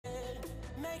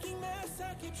making mess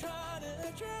I keep trying to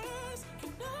address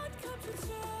cannot come to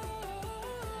terms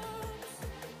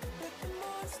with the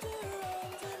monster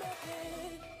under my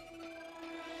head.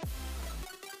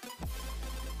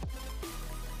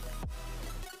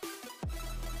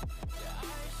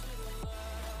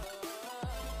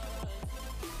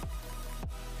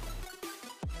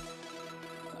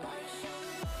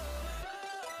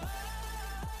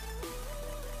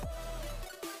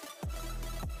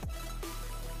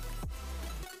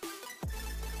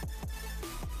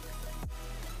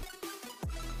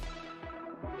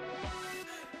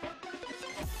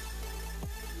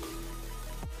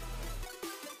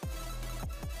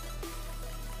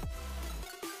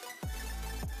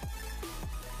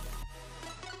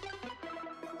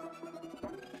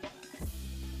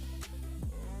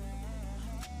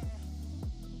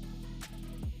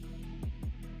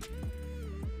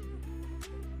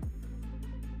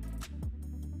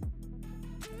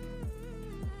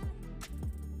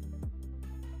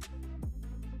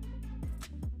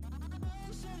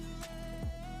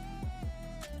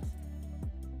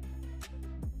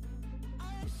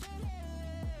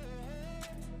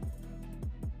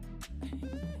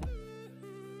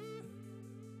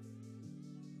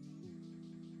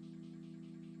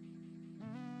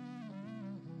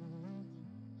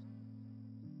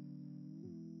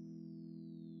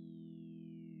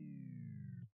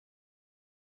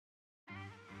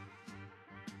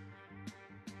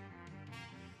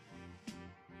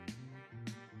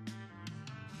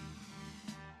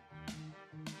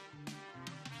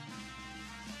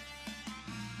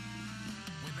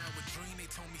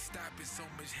 So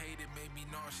much hate, it made me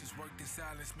nauseous. Worked in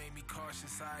silence, made me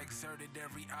cautious. I exerted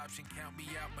every option, count me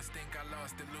out. Must think I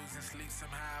lost it, losing sleep.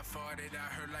 Somehow I thought it. I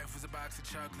heard life was a box of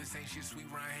chocolates. Ain't shit sweet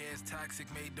round here, it's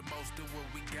toxic. Made the most of what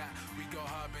we got. We go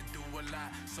hard, been through a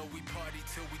lot, so we party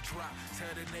till we drop.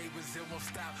 Tell the neighbors it won't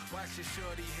stop. Watch your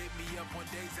shorty hit me up on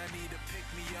days I need to pick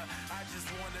me up. I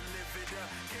just wanna live it up.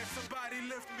 Can somebody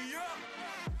lift me up?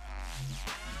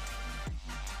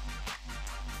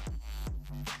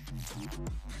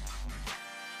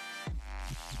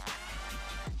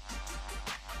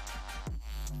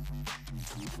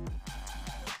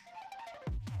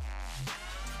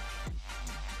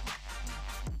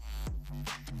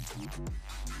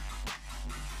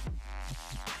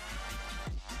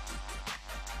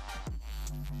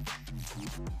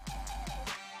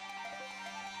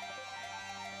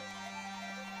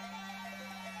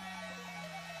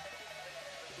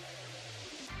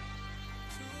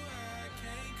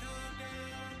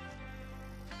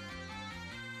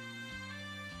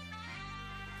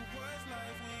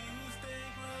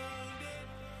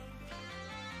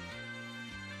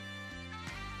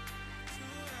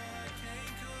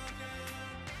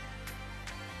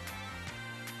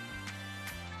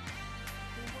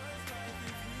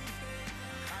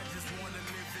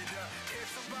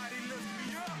 Somebody lift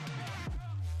me up.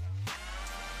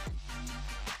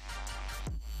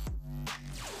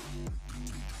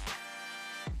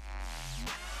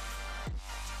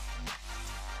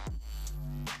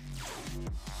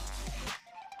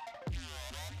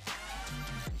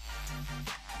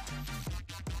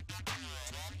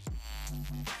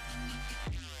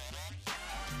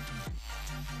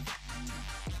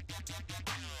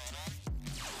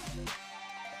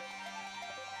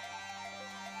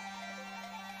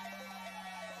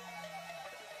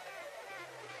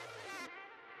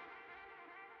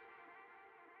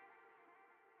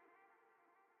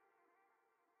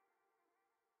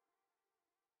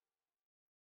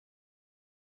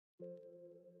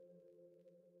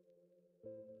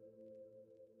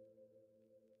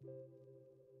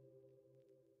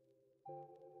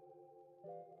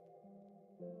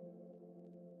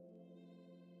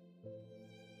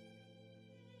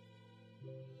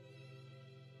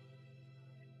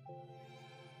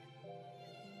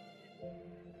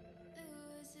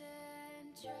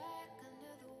 Losing track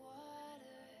under the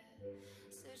water,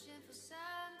 searching for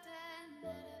something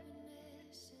that I've been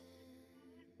missing.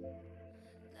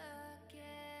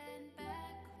 Looking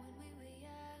back when we were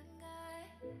younger,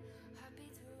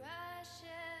 heartbeats were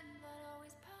rushing, blood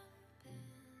always pumping.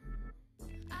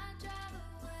 I drive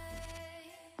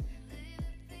away, leave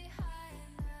it behind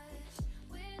us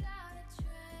without a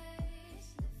trace.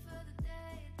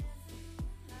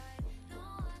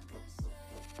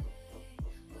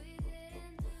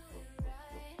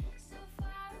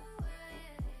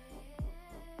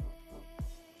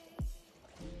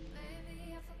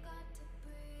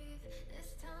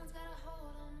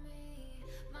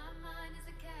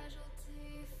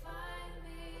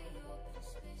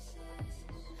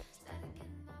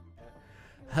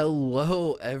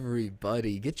 Hello,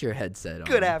 everybody. Get your headset on.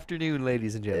 Good afternoon,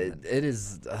 ladies and gentlemen. It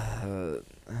is.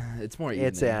 It's more evening.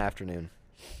 It's an afternoon.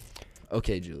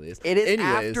 Okay, Julius. It is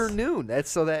Anyways, afternoon.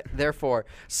 Therefore.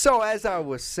 So as I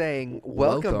was saying,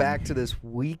 welcome back to this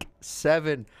week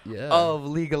 7 of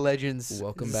League of Legends.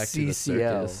 Welcome back to the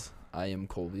CCL. circus. I am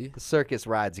Colby, The circus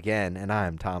rides again, and I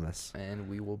am Thomas. and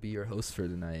we will be your host for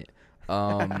tonight.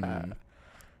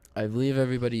 I believe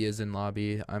everybody is in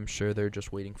lobby. I'm sure they're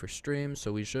just waiting for stream,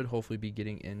 so we should hopefully be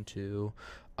getting into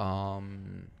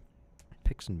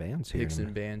Picks and bans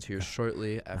here.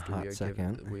 shortly after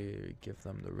we give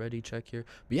them the ready check here.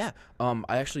 But yeah,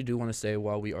 I actually do want to say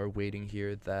while we are waiting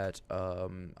here that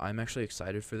I'm actually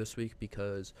excited for this week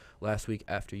because last week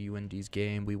after UND's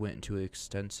game we went into an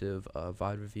extensive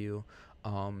VOD review,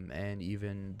 and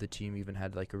even the team even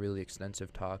had like a really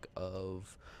extensive talk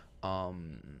of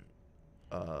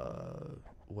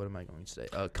what am I going to say?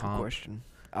 Comp. Question.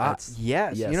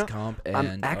 Yes, comp. and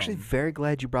I'm actually very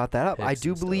glad you brought that up. I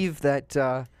do believe that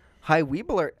High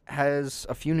Weebler has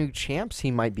a few new champs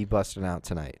he might be busting out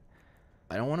tonight.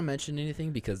 I don't want to mention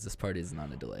anything because this part is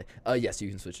on a delay. Yes, you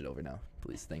can switch it over now,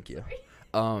 please. Thank you.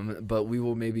 But we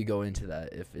will maybe go into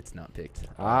that if it's not picked.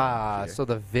 Here. So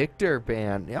the Victor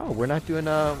ban. Yeah, we're not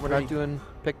doing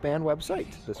pick ban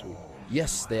website this week.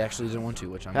 Yes, they actually didn't want to,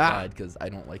 which I'm glad because I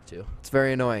don't like to. It's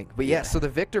very annoying. But yeah, so the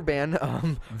Victor ban,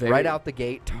 right out the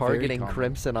gate, targeting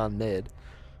Crimson on mid.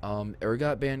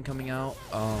 Urgot ban coming out.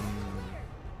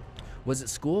 Was it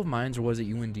School of Mines or was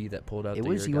it UND that pulled out? It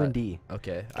was Urgot? UND.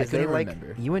 Okay, I couldn't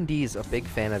remember. UND is a big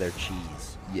fan of their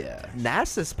cheese. Yeah.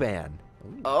 Nasus ban.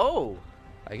 Ooh. Oh.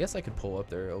 I guess I could pull up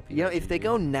their OP. You know, if they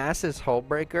go Nasus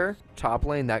Hullbreaker top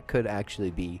lane, that could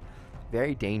actually be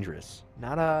very dangerous.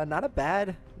 Not a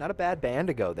bad ban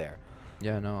to go there.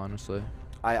 Yeah, no, honestly.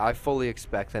 I fully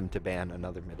expect them to ban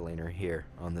another mid laner here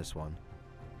on this one.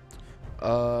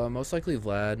 Most likely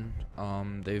Vlad.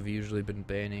 They've usually been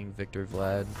banning Victor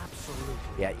Vlad. Absolutely.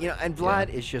 Yeah, and Vlad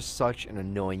is just such an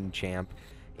annoying champ.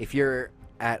 If you're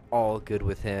at all good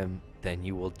with him, then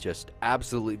you will just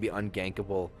absolutely be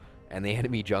ungankable, and the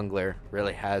enemy jungler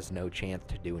really has no chance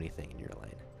to do anything in your lane.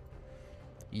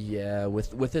 Yeah,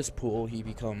 with his pool, he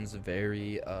becomes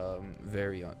very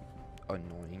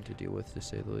annoying to deal with, to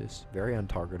say the least. Very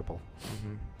untargetable.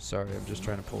 Sorry, I'm just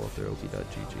trying to pull up their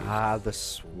op.gg. The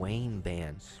Swain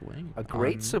ban. Swain. A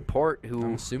great support who...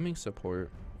 I'm assuming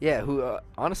support. Yeah, who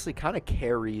honestly kind of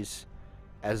carries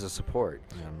as a support.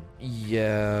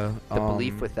 Yeah. The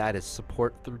belief with that is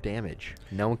support through damage.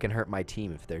 No one can hurt my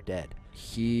team if they're dead.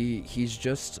 He's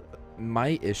just...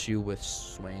 My issue with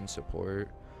Swain support...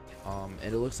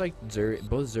 and it looks like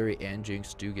both Zuri and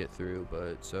Jinx do get through,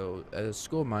 but so as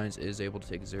School of Mines is able to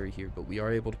take Zuri here, but we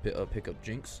are able to pick up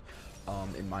Jinx.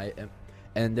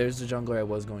 And there's the jungler I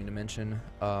was going to mention.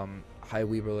 High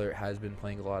Weebler has been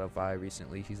playing a lot of Vi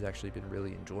recently. He's actually been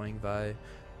really enjoying Vi,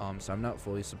 so I'm not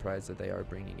fully surprised that they are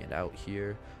bringing it out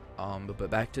here. But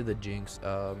back to the Jinx.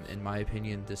 In my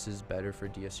opinion, this is better for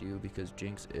DSU because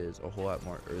Jinx is a whole lot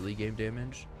more early game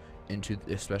damage,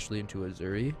 especially into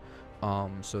Azuri.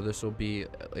 So this will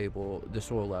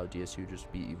allow DSU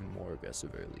just be even more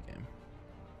aggressive early game.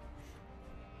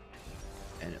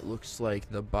 And it looks like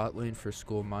the bot lane for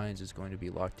School of Mines is going to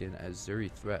be locked in as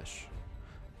Zuri Thresh.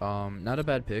 Not a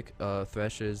bad pick.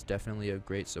 Thresh is definitely a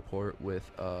great support with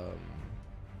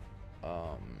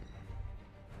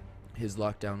his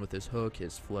lockdown with his hook,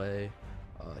 his flay,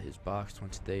 his box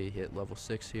once they hit level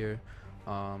 6 here.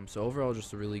 So overall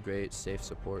just a really great safe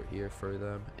support here for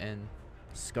them. And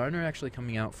Skarner actually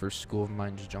coming out for School of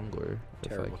Mines jungler.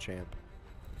 Terrible champ.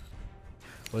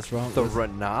 What's wrong? The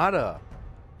Renata.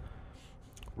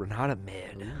 Renata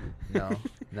mid.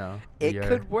 No. It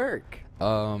could work.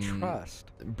 Trust.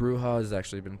 Bruja has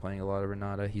actually been playing a lot of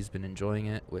Renata. He's been enjoying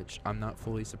it, which I'm not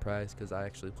fully surprised because I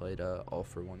actually played All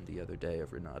for One the other day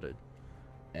of Renata,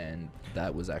 and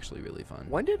that was actually really fun.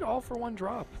 When did All for One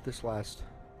drop this last?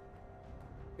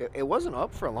 It wasn't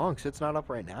up for long, so it's not up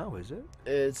right now, is it?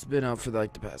 It's been up for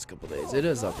like the past couple days. It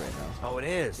is up right now. Oh, it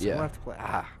is? Yeah. I'm gonna have to play.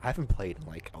 I haven't played in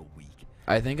like a week.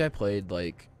 I think I played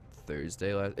like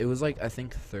Thursday last. It was like I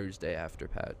think Thursday after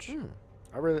patch.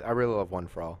 I really love One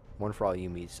for All. One for All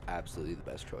Yumi's absolutely the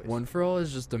best choice. One for All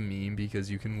is just a meme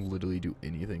because you can literally do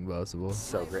anything possible.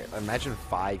 So great. Imagine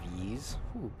 5 Ys.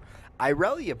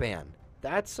 Irelia ban.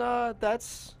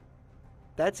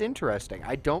 That's interesting.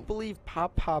 I don't believe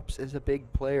Pop Pops is a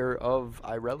big player of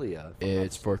Irelia.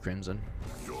 It's for Crimson.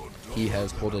 He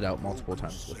has pulled it out multiple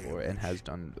times before and has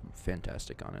done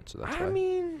fantastic on it. So that's why. I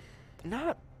mean,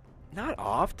 not Not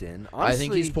often. Honestly, I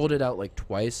think he's pulled it out like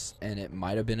twice, and it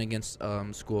might have been against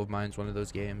School of Mines, one of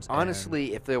those games.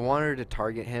 Honestly, if they wanted to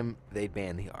target him, they'd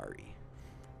ban the Ari.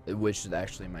 Which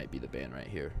actually might be the ban right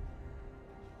here.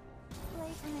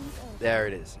 There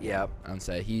it is. Yep. I'd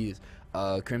say he's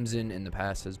Crimson in the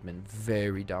past has been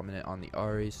very dominant on the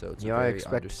Ari, so it's You a know what I very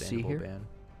expect to see understandable here? ban.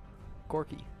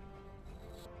 Corky.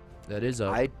 That is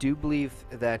up. I do believe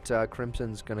that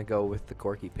Crimson's going to go with the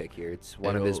Corky pick here. It's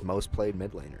one of his It'll- most played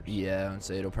mid laners. Yeah, I'd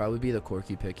say it'll probably be the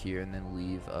Corky pick here, and then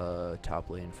leave top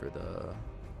lane for the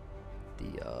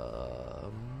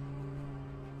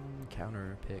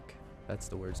counter pick. That's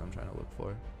the words I'm trying to look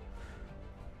for.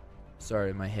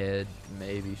 Sorry, my head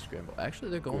maybe scrambled.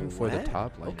 Actually, they're going for the Gwen?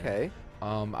 top lane. Okay.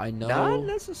 I know. Not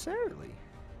necessarily.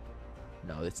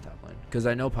 No, it's top lane. Because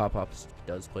I know Pop Pops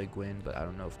does play Gwyn, but I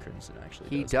don't know if Crimson actually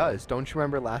He does. does. Don't you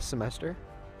remember last semester?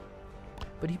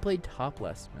 But he played top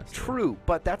last semester. True,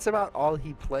 but that's about all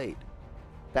he played.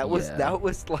 That was Yeah.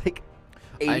 like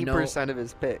I know- 80% of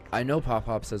his pick. I know Pop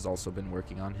Pops has also been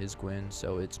working on his Gwyn,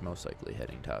 so it's most likely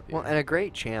heading top. Well, and a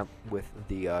great champ with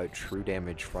the true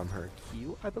damage from her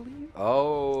Q, I believe.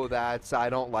 Oh, I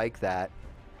don't like that.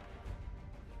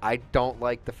 I don't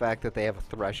like the fact that they have a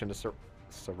Thresh and a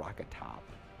Soraka top.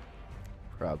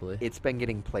 Probably. It's been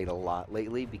getting played a lot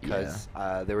lately because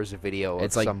there was a video of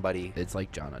It's like- somebody. It's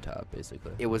like Janna top,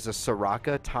 basically. It was a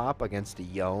Soraka top against a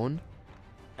Yone,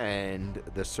 and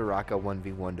the Soraka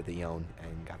 1v1 to the Yone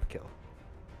and got the kill.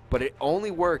 But it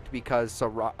only worked because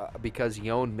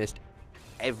Yone missed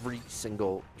every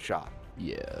single shot.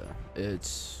 Yeah,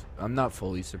 I'm not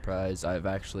fully surprised. I've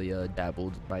actually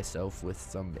dabbled myself with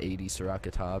some 80 Soraka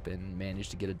top and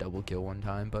managed to get a double kill one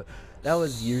time, but that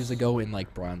was years ago in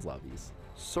like bronze lobbies.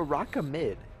 Soraka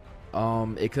mid.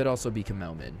 It could also be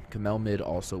Kamel mid. Kamel mid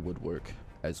also would work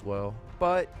as well.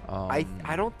 But I Um,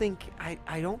 don't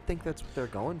think that's what they're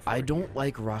going for. I don't here.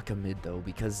 like Raka mid though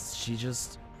because she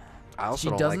just. I also she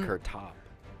don't like doesn't- her top.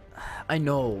 I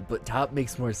know, but top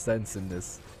makes more sense in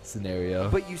this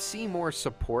scenario. But you see more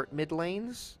support mid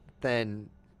lanes than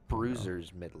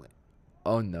bruisers mid lane.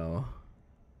 Oh no.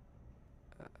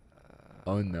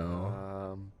 Oh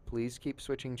no. Please keep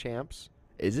switching champs.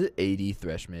 Is it 80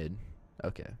 Thresh mid?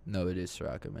 Okay. No, it is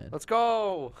Soraka mid. Let's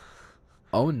go.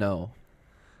 Oh no.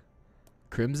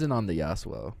 Crimson on the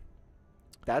Yasuo.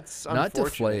 That's Not to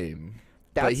unfortunate. flame.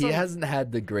 But That's he un- hasn't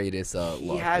had the greatest luck He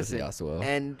with hasn't. Yasuo.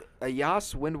 And a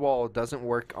Yas Windwall doesn't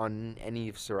work on any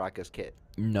of Soraka's kit.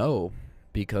 No,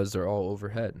 because they're all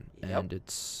overhead. Yep. And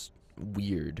it's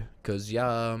weird. Because,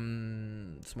 small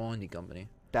indie company.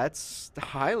 That's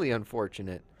highly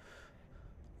unfortunate.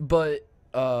 But,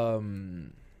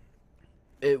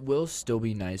 it will still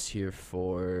be nice here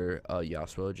for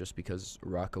Yasuo just because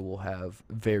Raka will have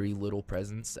very little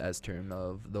presence as term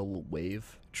of the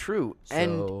wave. True. So-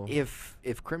 And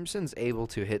if Crimson's able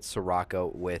to hit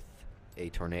Soraka with a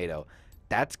tornado,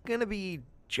 that's going to be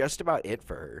just about it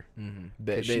for her. Mm-hmm.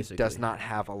 'Cause she does not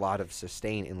have a lot of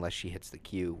sustain unless she hits the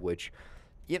Q, which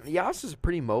Yas is a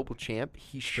pretty mobile champ.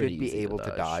 He should pretty be easy to able to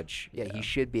dodge. dodge. Yeah, he Yeah.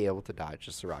 should be able to dodge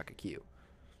the Soraka Q.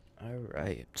 All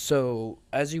right. So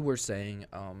as you were saying,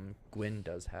 Gwyn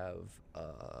does have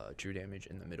true damage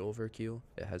in the middle of her Q.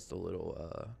 It has the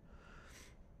little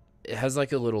it has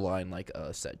like a little line like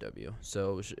set W.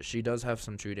 So she does have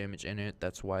some true damage in it.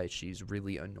 That's why she's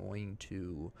really annoying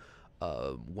to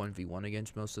 1v1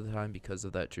 against most of the time because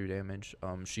of that true damage.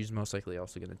 She's most likely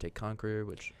also going to take Conqueror,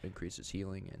 which increases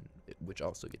healing and which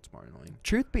also gets more annoying.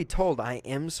 Truth be told, I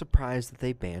am surprised that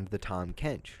they banned the Tom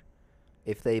Kench.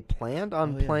 If they planned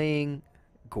on Oh, yeah. playing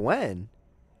Gwen,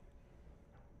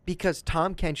 because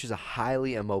Tom Kench is a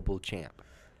highly immobile champ.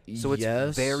 So it's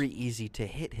Yes, very easy to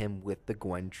hit him with the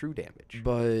Gwen true damage.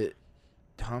 But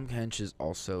Tom Kench is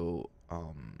also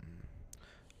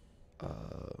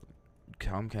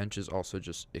Tom Kench is also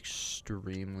just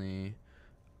extremely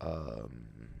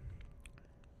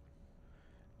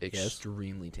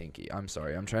extremely tanky. I'm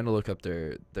sorry. I'm trying to look up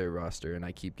their roster and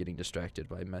I keep getting distracted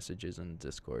by messages in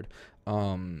Discord. Who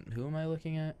am I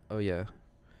looking at? Oh yeah.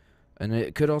 And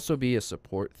it could also be a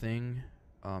support thing.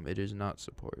 It is not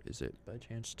support. Is it by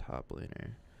chance top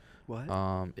laner?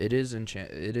 What? It is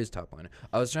it is top lane.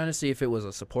 I was trying to see if it was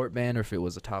a support ban or if it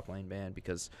was a top lane ban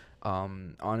because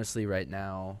honestly right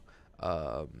now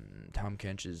Tom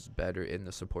Kench is better in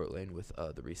the support lane with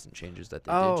the recent changes that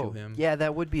they did to him. yeah,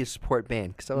 that would be a support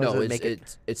ban. No,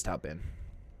 it's top ban.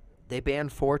 They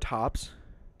banned 4 tops.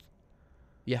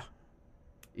 Yeah.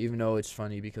 Even though it's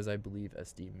funny because I believe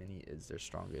SD Mini is their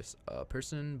strongest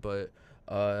person, but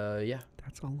yeah.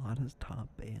 That's a lot of top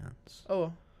bans. Oh,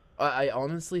 well. I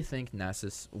honestly think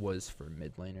Nasus was for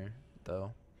mid laner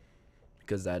though,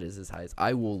 because that is his highest.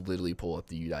 I will literally pull up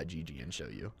the U.GG and show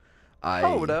you.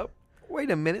 Hold up. Wait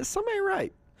a minute. Somebody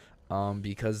right.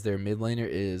 Because their mid laner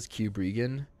is Cube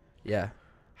Regan. Yeah.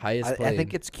 Highest played. I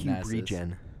think it's cube Nasus.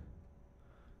 regen.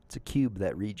 It's a cube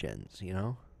that regens, you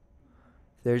know?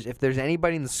 If there's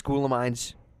anybody in the School of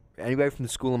Mines, anybody from the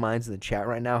School of Mines in the chat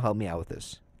right now, help me out with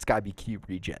this. It's got to be cube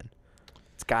regen.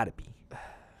 It's got to be.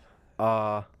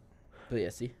 But yeah,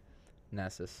 see?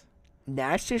 Nasus.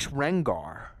 Nasus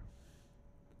Rengar.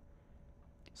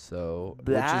 So,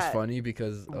 which is funny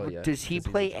because does he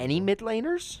play any mid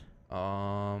laners?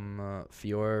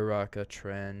 Fiora, Raka,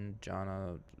 Tren,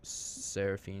 Janna,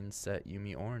 Seraphine, Set,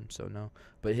 Yumi, Ornn. So no,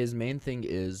 but his main thing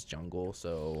is jungle.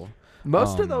 So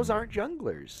most of those aren't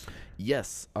junglers.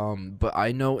 Yes. But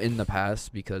I know in the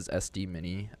past because SD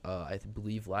Mini, I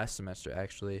believe last semester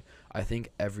actually, I think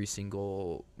every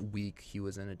single week he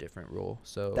was in a different role.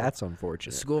 So that's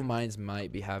unfortunate. School of Mines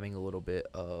might be having a little bit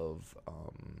of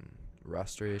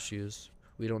roster issues.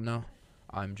 We don't know.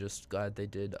 I'm just glad they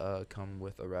did come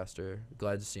with a roster.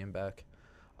 Glad to see him back.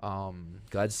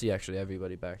 Glad to see actually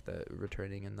everybody back that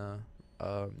returning in the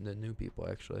new people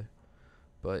actually.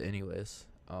 But anyways,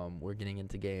 we're getting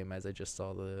into game as I just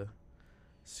saw the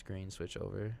screen switch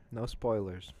over. No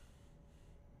spoilers.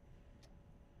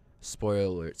 Spoiler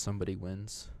alert, somebody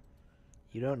wins.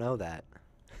 You don't know that.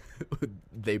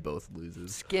 They both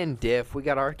loses. Skin diff, we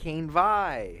got Arcane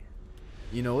Vi.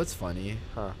 You know what's funny?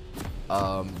 Huh.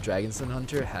 Dragonstone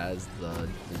Hunter has the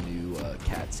new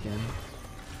cat skin.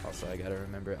 Also, I gotta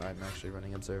remember I'm actually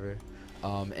running Observer.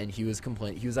 And he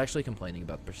was actually complaining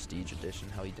about the Prestige Edition,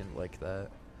 how he didn't like that.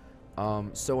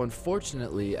 So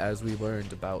unfortunately, as we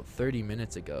learned about 30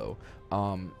 minutes ago,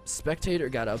 Spectator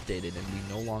got updated and we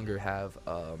no longer have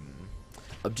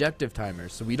objective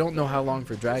timers. So we don't know how long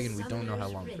for Dragon, we don't know how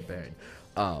long for Baron.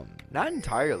 Not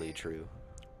entirely true.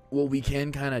 Well, we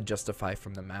can kind of justify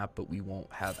from the map, but we won't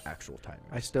have actual timers.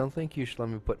 I still think you should let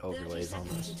me put overlays on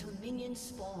this.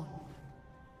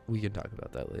 We can talk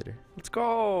about that later. Let's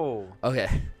go.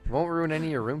 Okay. Won't ruin any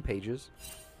of your room pages.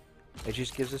 It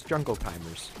just gives us jungle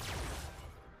timers.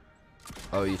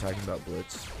 Oh, you talking about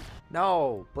Blitz?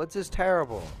 No, Blitz is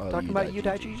terrible. Oh, Talking about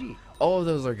U.GG. All of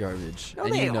those are garbage. No,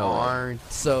 and they you know aren't.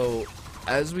 So,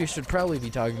 as we should probably be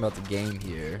talking about the game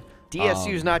here.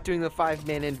 DSU's not doing the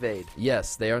 5-man invade.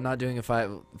 Yes, they are not doing a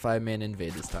five-man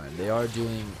invade this time. They are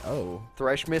doing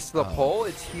Thresh missed the pole.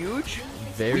 It's huge.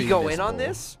 Very we go in missable. on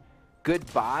this.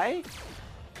 Goodbye.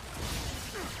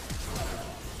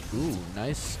 Ooh,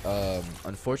 nice.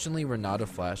 Unfortunately, we're not a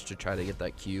flash to try to get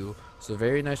that Q. So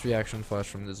very nice reaction flash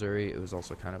from the Zuri. It was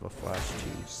also kind of a flash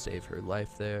to save her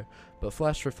life there. But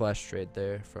flash for flash trade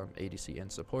there from ADC and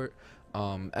support.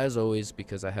 As always,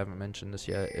 because I haven't mentioned this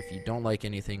yet, if you don't like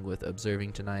anything with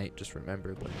observing tonight, just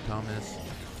remember blame Thomas.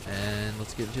 And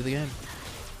let's get into the game.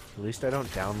 At least I don't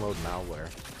download malware.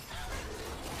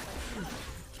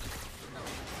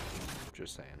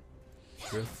 Just saying.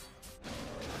 True.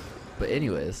 But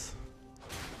anyways,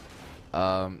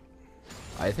 I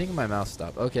think my mouse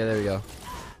stopped. Okay, there we go.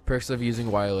 Perks of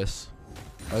using wireless.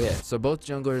 Okay, so both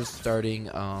junglers starting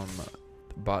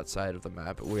bot side of the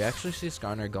map. We actually see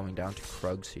Skarner going down to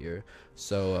Krugs here,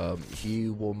 so he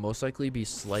will most likely be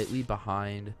slightly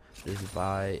behind this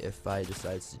Vi if Vi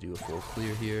decides to do a full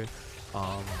clear here.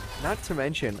 Not to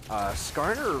mention,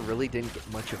 Skarner really didn't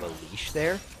get much of a leash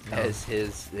there, as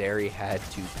his Zeri had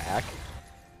to back.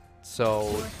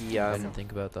 So he I didn't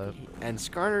think about that. And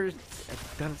Skarner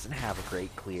doesn't have a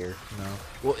great clear. No.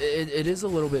 Well, it is a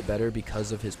little bit better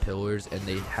because of his pillars, and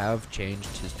they have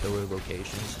changed his pillar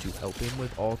locations to help him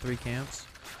with all three camps.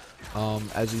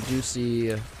 As we do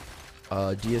see,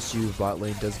 DSU bot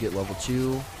lane does get level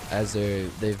 2, as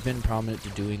they've been prominent to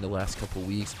doing the last couple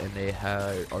weeks, and they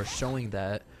are showing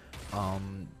that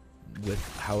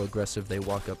with how aggressive they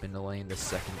walk up in the lane the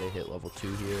second they hit level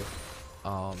 2 here.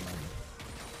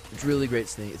 It's a really great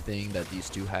thing that these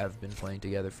two have been playing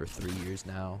together for 3 years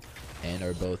now and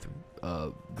are both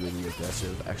really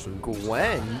aggressive. Actually,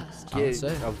 Gwen gets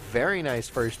a very nice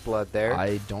first blood there.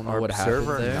 I don't know what happened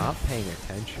there. Not paying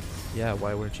attention. Yeah,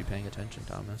 why weren't you paying attention,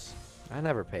 Thomas? I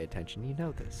never pay attention. You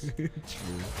know this.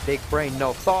 Big brain,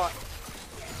 no thought.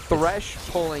 Thresh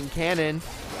pulling cannon.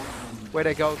 Way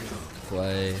to go.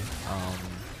 Play.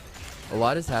 A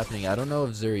lot is happening. I don't know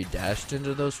if Zuri dashed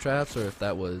into those traps or if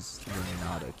that was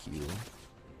Renata Q.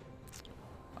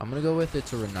 I'm going to go with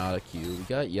it's a Renata Q. We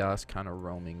got Yas kind of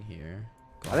roaming here.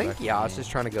 I think Yas is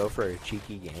trying to go for a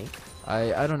cheeky gank.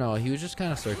 I don't know. He was just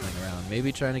kind of circling around.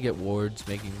 Maybe trying to get wards,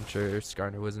 making sure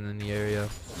Skarner wasn't in the area.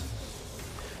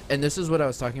 And this is what I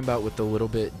was talking about with the little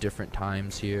bit different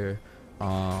times here.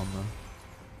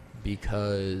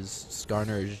 because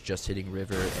Skarner is just hitting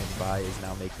River and Vi is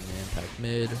now making an impact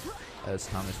mid, as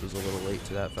Thomas was a little late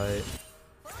to that fight.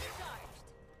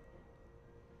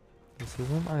 This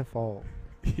isn't my fault.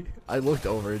 I looked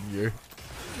over and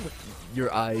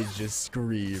your eyes just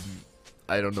scream.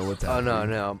 I don't know what's happening. Oh,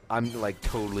 no. I'm, like,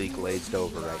 totally glazed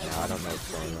over right now. I don't know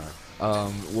what's going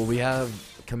on. Well, we have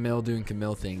Camille doing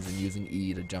Camille things and using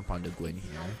E to jump onto Gwen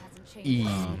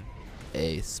here.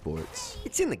 Esports.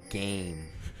 It's in the game.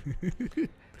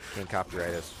 Can't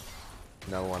copyright us.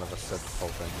 No one of us said the whole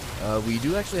thing. We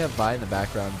do actually have Vi in the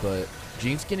background, but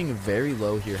Jinx getting very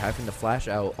low here, having to flash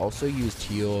out. Also use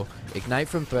Teal. Ignite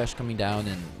from Thresh coming down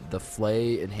and the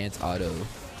Flay enhance auto.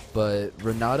 But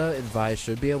Renata and Vi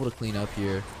should be able to clean up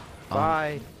here.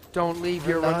 Vi, don't leave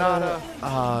your Renata.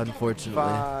 Unfortunately.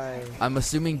 Vi. I'm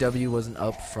assuming W wasn't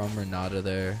up from Renata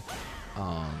there.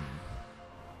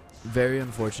 Very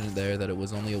unfortunate there that it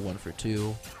was only a 1 for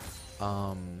 2.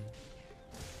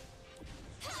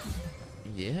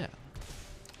 Yeah.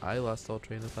 I lost all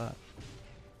train of thought.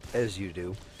 As you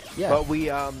do. Yeah. But we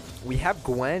have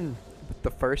Gwen with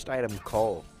the first item,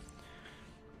 Cole.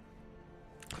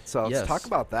 So let's talk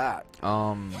about that.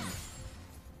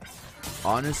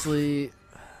 Honestly,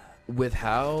 with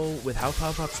how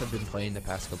Pop-Pops have been playing the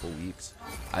past couple weeks,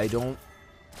 I don't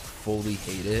fully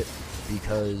hate it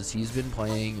because he's been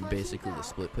playing basically the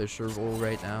split pusher role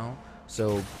right now.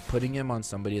 So putting him on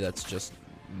somebody that's just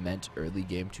meant early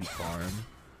game to farm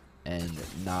and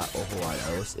not a whole lot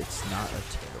else, it's not a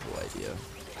terrible idea.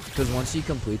 Because once he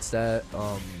completes that,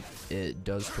 it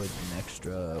does put an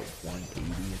extra 180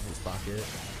 in his pocket.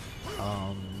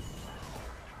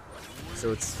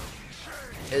 So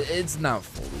it's not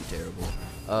fully terrible.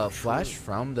 Flash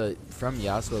from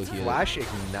Yasuo here. Flash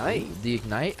Ignite. The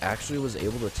Ignite actually was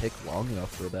able to tick long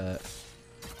enough for that.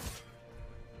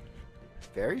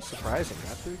 Very surprising.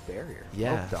 Got through barrier.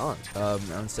 Yeah. Well done.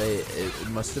 I would say it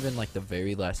must have been like the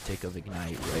very last tick of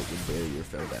Ignite right when barrier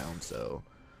fell down. So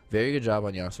very good job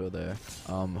on Yasuo there.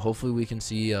 Hopefully we can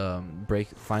see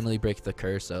finally break the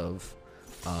curse of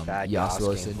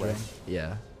Yasuo syndrome.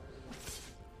 Yeah.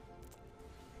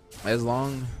 As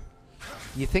long.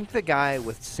 You think the guy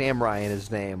with Samurai in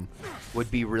his name would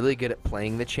be really good at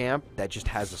playing the champ that just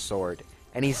has a sword,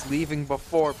 and he's leaving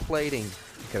before plating?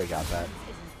 You could have got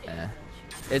that.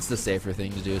 It's the safer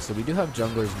thing to do. So we do have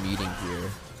junglers meeting here.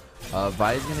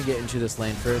 Vi's gonna get into this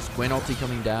lane first. Gwen ulti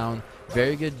coming down.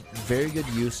 Very good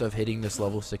use of hitting this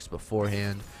level 6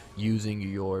 beforehand, using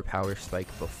your power spike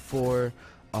before.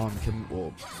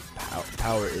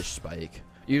 Power-ish spike.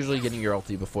 Usually getting your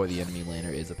ulti before the enemy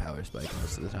laner is a power spike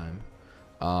most of the time.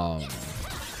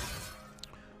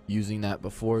 Using that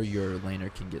before your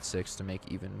laner can get 6 to make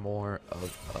even more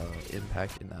of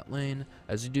impact in that lane.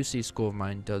 As you do see, School of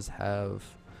Mine does have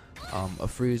a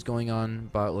freeze going on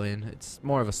bot lane. It's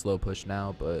more of a slow push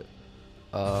now, but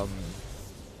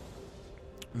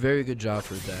very good job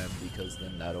for them, because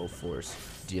then that'll force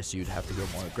DSU to have to go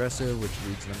more aggressive, which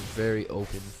leaves them very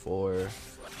open for a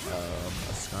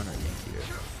stunner gank here.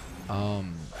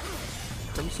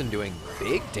 Crimson doing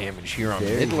big damage here on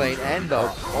mid lane, and the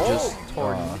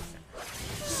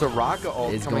Soraka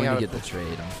ult is coming going out to get the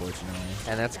trade, unfortunately.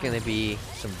 And that's going to be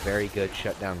some very good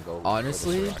shutdown gold.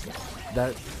 Honestly,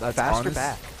 that's faster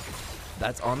back.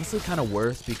 That's honestly kind of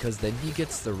worth, because then he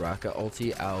gets the Raka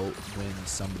ulti out when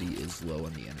somebody is low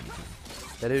on the enemy team.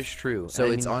 That is true. So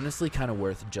it's honestly kind of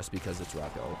worth just because it's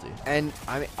Raka ulti. And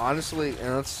I mean, honestly,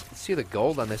 and let's see the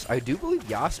gold on this. I do believe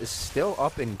Yas is still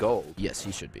up in gold. Yes,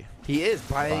 he should be. He is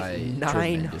by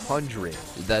 900.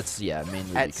 That's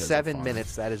mainly at because 7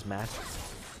 minutes. That is massive.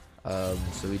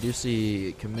 So we do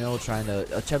see Camille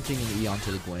attempting an E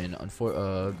onto the Gwen,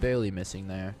 barely missing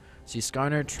there. See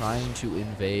Skarner trying to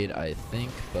invade, I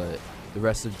think, but the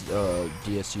rest of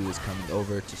DSU is coming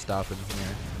over to stop him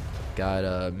here. Got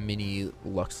a mini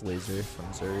Lux Laser from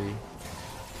Zuri,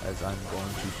 as I'm going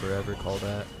to forever call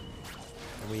that.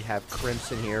 And we have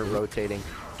Crimson here rotating,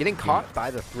 getting caught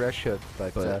by the Thresh hook,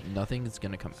 but nothing is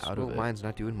going to come out of it. Mine's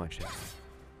not doing much yet.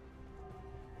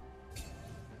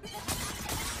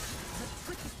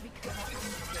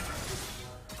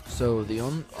 So the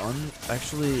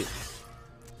actually,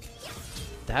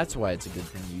 that's why it's a good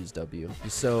thing to use W.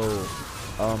 So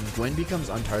Gwen becomes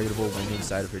untargetable when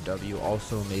inside of her W.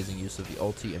 Also amazing use of the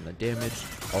ulti and the damage.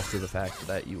 Also the fact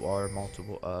that you are a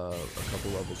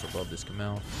couple levels above this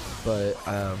Camille. But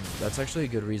that's actually a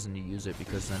good reason to use it,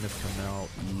 because then if Camille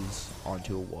E's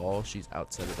onto a wall, she's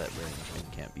outside of that range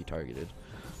and can't be targeted.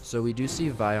 So we do see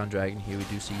Vi on Dragon here. We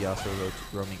do see Yasuo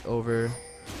roaming over.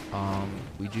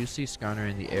 We do see Skarner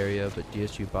in the area, but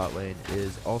DSU bot lane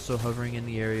is also hovering in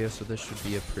the area, so this should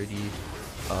be a pretty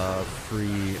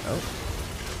free... Oh.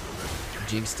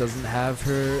 Jinx doesn't have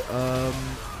her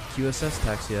QSS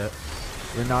tax yet.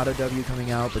 Renata W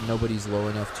coming out, but nobody's low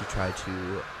enough to try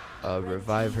to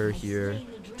revive her here.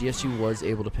 DSU was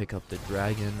able to pick up the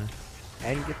dragon.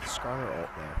 And get the Skarner ult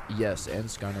there. Yes, and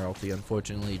Skarner ulti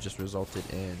unfortunately just resulted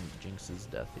in Jinx's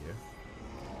death here.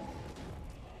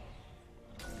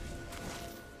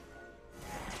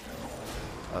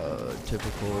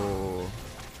 Typical.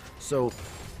 So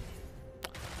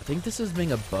I think this has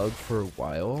been a bug for a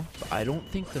while, but I don't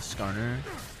think the Skarner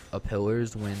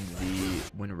pillars when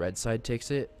red side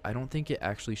takes it, I don't think it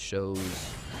actually shows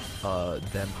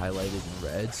them highlighted in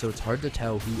red, so it's hard to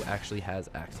tell who actually has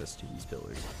access to these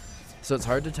pillars. So it's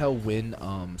hard to tell when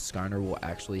Skarner will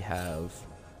actually have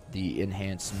the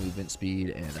enhanced movement speed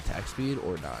and attack speed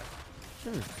or not,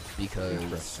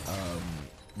 because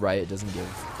Riot doesn't care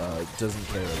about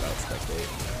spectate.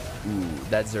 Ooh,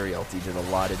 that Zuri ulti did a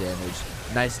lot of damage.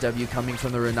 Nice W coming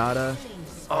from the Renata.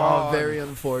 Oh, very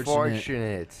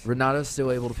unfortunate. Renata's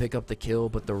still able to pick up the kill,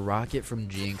 but the rocket from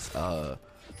Jinx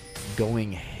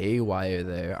going haywire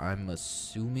there. I'm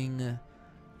assuming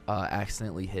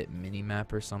accidentally hit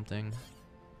minimap or something,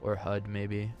 or HUD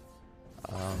maybe.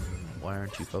 Why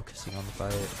aren't you focusing on the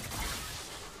fight?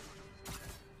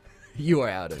 You are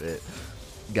out of it.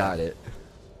 Got it.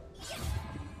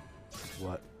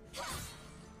 What?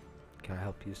 Can I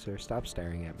help you, sir? Stop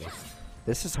staring at me.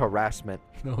 This is harassment.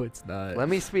 No, it's not. Let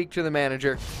me speak to the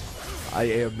manager. I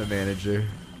am the manager.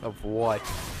 Of what?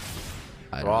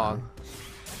 I don't Wrong. know.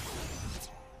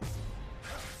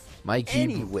 My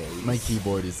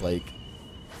keyboard is like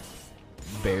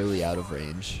barely out of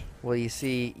range. Well, you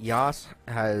see, Yas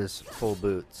has full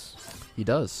boots. He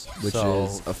does, which So-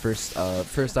 is a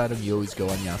first item you always go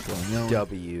on Yasuo.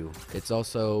 W. It's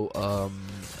also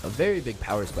a very big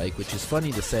power spike, which is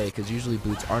funny to say because usually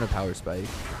boots aren't a power spike.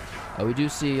 We do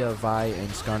see Vi and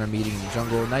Skarner meeting in the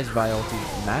jungle. Nice Vi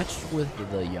ulti matched with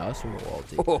the Yasuo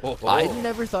ulti. I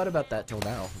never thought about that till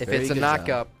now. If Very it's a good job.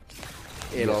 knockup,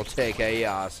 it'll Yes. take a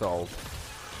Yas ult.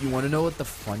 You want to know what the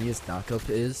funniest knockup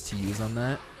is to use on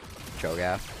that?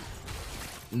 Cho'Gath.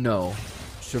 No,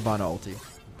 Shyvana ulti.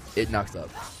 It knocks up.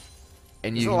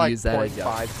 And you Is it can like use that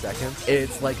 0.5 seconds?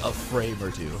 It's like a frame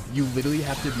or two. You literally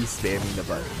have to be spamming the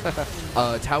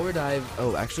button. Tower dive.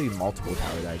 Oh, actually multiple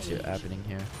tower dives here happening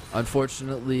here.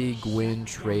 Unfortunately, Gwyn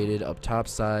traded up top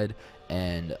side,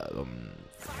 and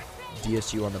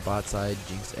DSU on the bot side.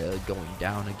 Jinx going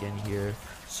down again here.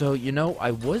 So, you know,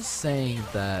 I was saying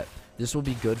that this will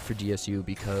be good for DSU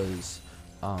because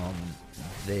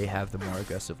they have the more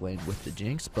aggressive lane with the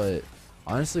Jinx, but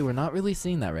honestly, we're not really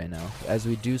seeing that right now, as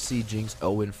we do see Jinx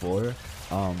 0-4.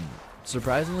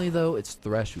 Surprisingly, though, it's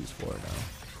Thresh who's 4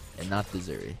 now, and not the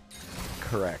Zuri.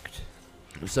 Correct.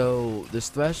 So this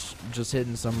Thresh just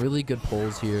hitting some really good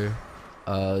pulls here,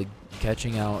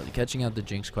 catching out the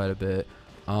Jinx quite a bit.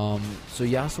 So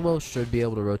Yasuo should be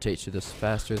able to rotate through this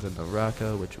faster than the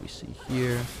Raka, which we see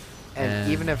here.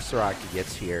 And even if Soraka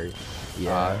gets here,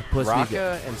 plus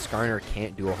Raka and Skarner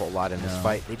can't do a whole lot in this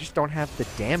fight. They just don't have the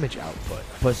damage output.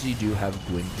 Plus you do have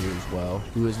Gwyn here as well,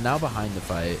 who is now behind the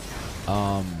fight.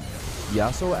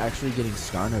 Yasuo actually getting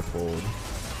Skarner pulled,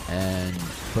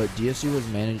 but DSU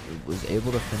was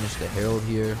able to finish the Herald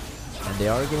here, and they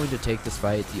are going to take this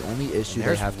fight. The only issue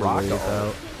they have to worry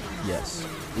about,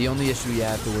 the only issue you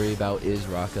have to worry about is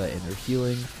Raka and her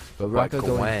healing. But Raka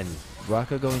going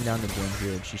down to Gwyn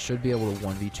here, and she should be able to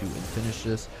 1v2 and finish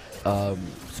this.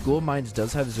 School of Mines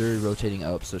does have Zuri rotating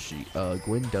up, so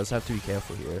Gwyn does have to be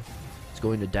careful here. It's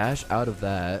going to dash out of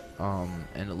that,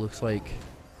 and it looks like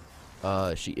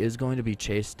she is going to be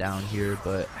chased down here,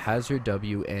 but has her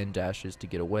W and dashes to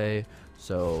get away.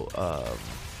 So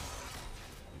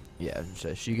yeah,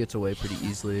 she gets away pretty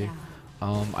easily.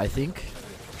 I think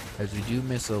as we do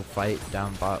miss a fight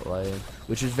down bot lane,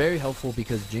 which is very helpful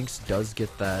because Jinx does get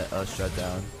that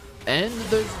shutdown. And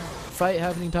there's fight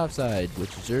happening topside, which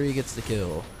Zuri gets the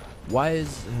kill. Why is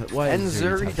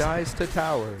Zuri dies to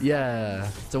tower. Yeah,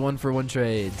 it's a 1-for-1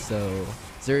 trade. So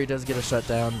Zuri does get a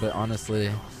shutdown, but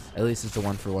honestly, at least it's a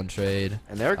 1-for-1 trade.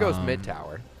 And there goes mid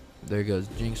tower. There goes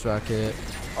Jinx rocket.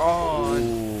 Oh,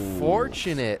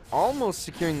 unfortunate. Almost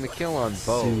securing the kill on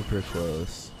both. Super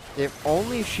close. If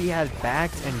only she had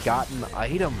backed and gotten the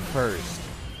item first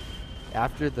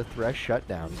after the Thresh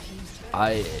shutdown.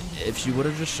 If she would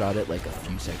have just shot it like a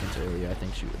few seconds earlier, I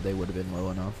think they would have been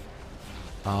low enough.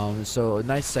 So a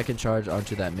nice second charge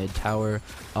onto that mid tower.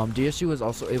 DSU was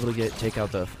also able to take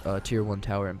out the tier 1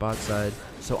 tower and bot side.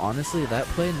 So honestly, that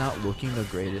play not looking the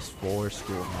greatest for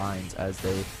School Mines, as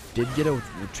they did get a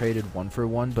traded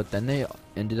 1-for-1, but then they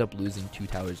ended up losing 2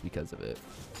 towers because of it.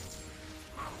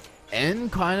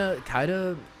 And kind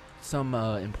of some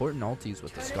important ultis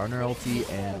with the Skarner ulti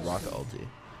and Rocka ulti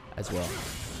as well.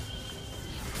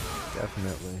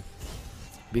 Definitely.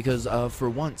 Because for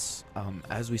once,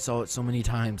 as we saw it so many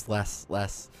times last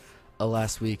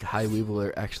week, High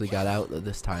Weebler actually got out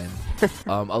this time,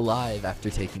 alive after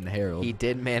taking the Herald. He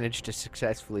did manage to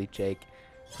successfully take.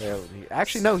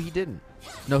 Actually, no, he didn't.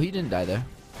 No, he didn't die there.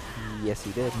 Yes,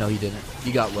 he did. No, he didn't.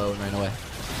 He got low and ran away.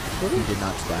 He did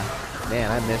not die. Man,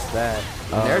 I missed that.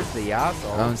 And there's the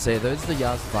Yasuo. I would say there's the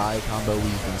Yas Vi combo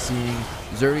we've been seeing.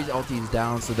 Zuri's ulti is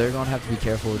down, so they're going to have to be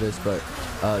careful with this, but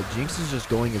Jinx is just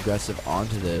going aggressive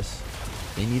onto this.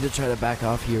 They need to try to back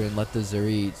off here and let the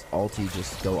Zuri ulti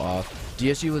just go off.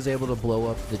 DSU was able to blow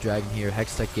up the dragon here,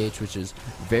 Hextech Gauge, which is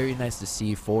very nice to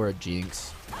see for a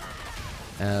Jinx.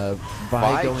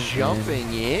 By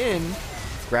jumping in,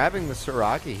 grabbing the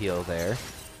Soraka heal there.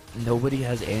 Nobody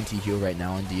has anti-heal right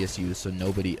now in DSU, so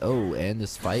nobody... Oh, and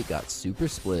this fight got super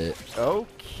split.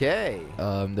 Okay.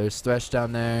 There's Thresh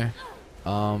down there.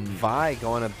 Vi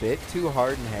going a bit too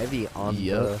hard and heavy on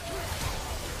the...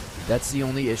 That's the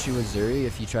only issue with Zuri.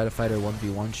 If you try to fight her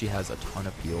 1v1, she has a ton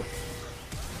of heal.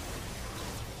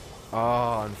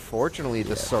 Oh, unfortunately,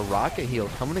 the Soraka heal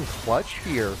coming in clutch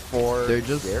here for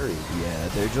Zuri. Yeah,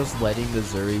 they're just letting the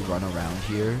Zuri run around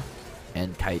here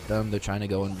and kite them. They're trying to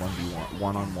go in 1v1,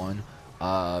 one-on-one.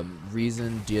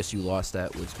 Reason DSU lost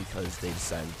that was because they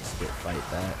decided to split fight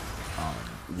that.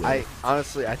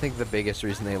 I think the biggest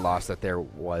reason they lost that there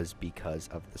was because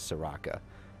of the Soraka.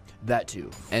 That too,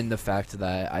 and the fact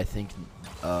that I think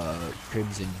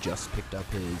Crimson just picked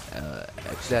up his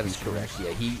execution. That is correct.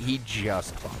 Yeah, he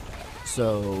just bumped that.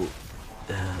 So,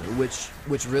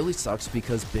 which really sucks,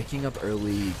 because picking up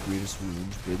early Grievous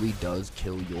Wounds really does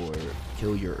kill your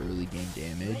early game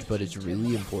damage, but it's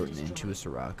really important into a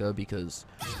Soraka, because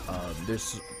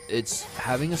it's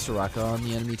having a Soraka on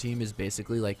the enemy team is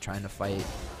basically like trying to fight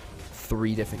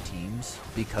 3 different teams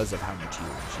because of how much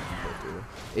healing she can go through.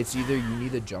 It's either you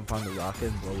need to jump on the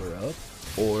rocket and blow her up,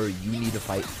 or you need to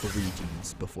fight 3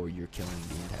 teams before you're killing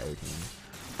the entire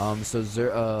team. So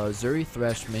Zuri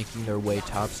Thresh making their way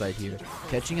topside here,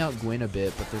 catching out Gwyn a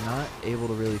bit, but they're not able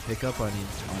to really pick up on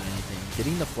anything.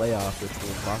 Getting the play off, which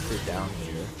will knock her down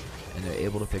here, and they're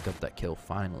able to pick up that kill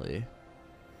finally.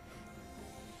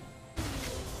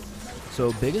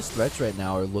 So biggest threats right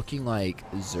now are looking like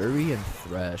Zuri and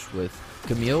Thresh, with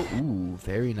Camille. Ooh,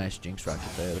 very nice Jinx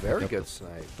rocket there. Very good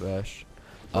snipe. Thresh.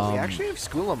 But we actually have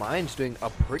School of Mines doing a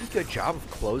pretty good job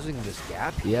of closing this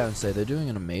gap here. Yeah, and say they're doing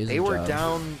an amazing job. They were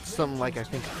down some, like, I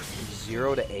think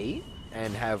 0-8,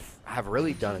 and have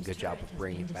really done a good job of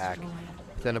bringing it back.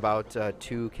 Within about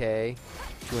 2K,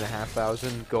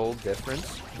 2,500 gold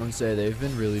difference. I would say they've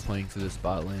been really playing through this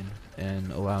bot lane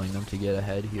and allowing them to get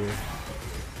ahead here.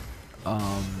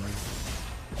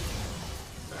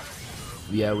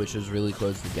 Yeah, which has really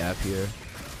closed the gap here.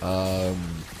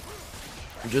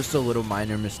 Just a little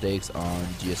minor mistakes on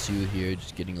DSU here,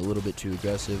 just getting a little bit too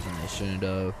aggressive when they shouldn't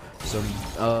have.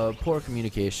 Some poor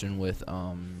communication with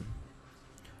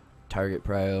target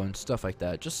prio and stuff like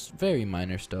that. Just very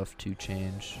minor stuff to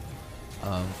change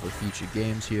for future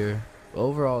games here.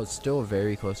 Overall, it's still a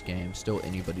very close game, still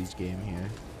anybody's game here.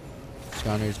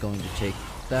 Skarner is going to take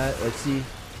that. Let's see.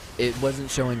 It wasn't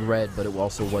showing red, but it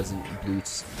also wasn't blue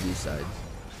side.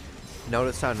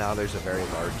 Notice how now there's a very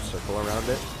large circle around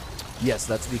it? Yes,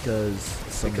 that's because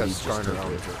somebody just took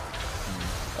Skarner it.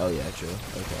 Oh yeah, true.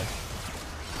 Okay.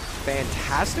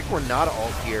 Fantastic Renata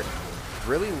ult here.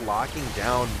 Really locking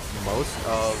down most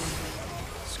of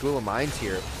School of Mines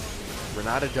here.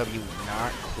 Renata W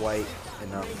not quite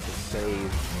enough to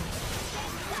save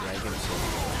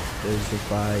Dragonson. There's the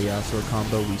Vi Yasuo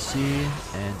combo we see,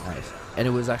 and nice. And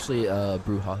it was actually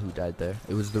Bruja who died there.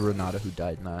 It was the Renata who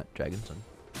died, not Dragonson.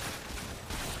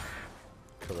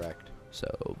 Correct. So,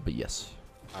 but yes.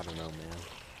 I don't know,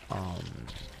 man.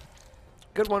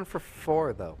 Good one for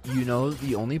 4, though. You know,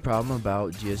 the only problem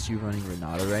about DSU running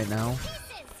Renata right now,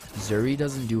 Zuri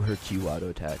doesn't do her Q auto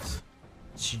attacks.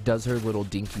 She does her little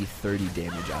dinky 30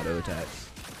 damage auto attacks,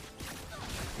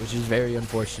 which is very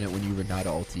unfortunate when you Renata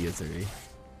ulti a Zuri,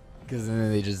 because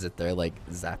then they just sit there like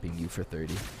zapping you for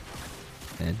 30,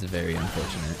 and it's very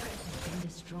unfortunate.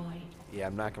 Yeah,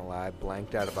 I'm not gonna lie, I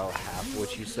blanked out about half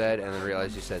what you said, and then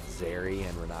realized you said Zeri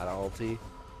and Renata ulti.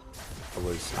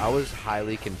 I was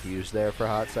highly confused there for a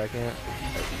hot second.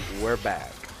 We're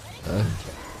back.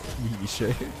 You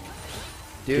sure?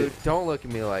 Dude, don't look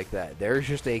at me like that. There's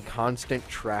just a constant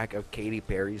track of Katy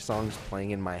Perry songs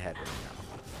playing in my head right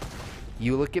now.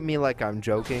 You look at me like I'm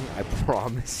joking. I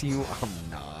promise you I'm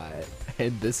not.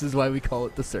 And this is why we call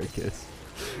it the circus.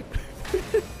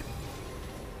 It's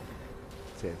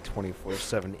a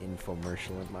 24/7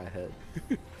 infomercial in my head.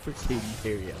 For Katy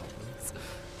Perry albums.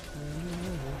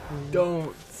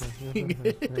 Don't sing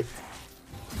it.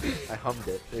 I hummed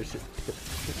it. There's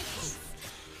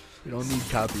We don't need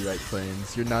copyright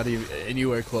claims. You're not even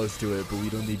anywhere close to it, but we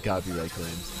don't need copyright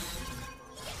claims.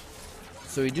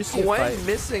 So we just see a Gwen fight.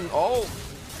 missing. Oh,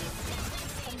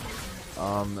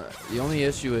 The only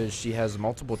issue is she has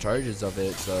multiple charges of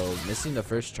it, so missing the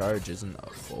first charge isn't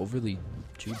overly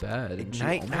too bad. And she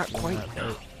Ignite, not almost won quite.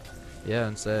 that fight. Yeah,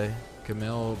 and say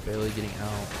Camille barely getting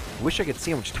out. wish I could see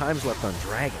how much time's left on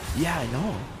Dragon. Yeah, I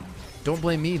know. Don't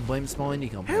blame me. Blame small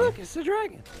indie company. Hey, look, it's the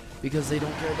Dragon. Because they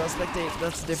don't care about spectate.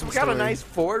 That's a So different we got story. a nice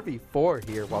 4v4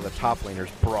 here while the top laners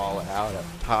brawl it out up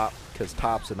top because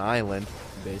top's an island.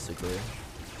 Basically.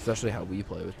 Especially how we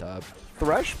play with top.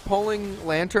 Thresh pulling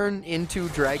Lantern into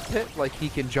Drag Pit like he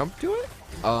can jump to it?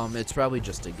 It's probably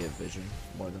just to give vision,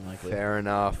 more than likely. Fair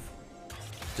enough.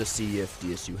 To see if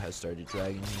DSU has started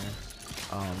dragging here.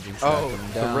 Jinx Oh,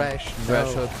 coming down. Thresh,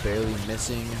 Thresh no. hook barely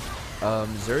missing.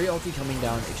 Zuri ulti coming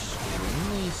down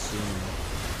extremely soon.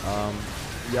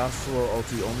 Yasuo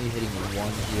ulti only hitting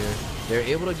one here. They're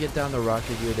able to get down the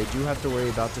rocket here. They do have to worry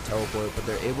about the teleport, but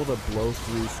they're able to blow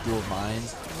through School of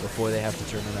Mines before they have to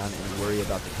turn around and worry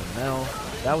about the Camel.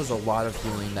 That was a lot of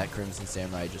healing that Crimson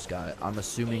Samurai just got. I'm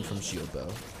assuming from Shield Bow.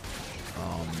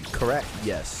 Correct.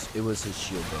 Yes, it was his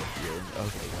Shield Bow here.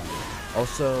 Okay, got it.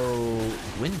 Also,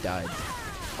 Gwen died.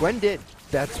 Gwen did.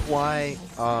 That's why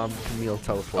Camille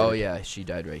teleported. Oh yeah, she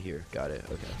died right here. Got it.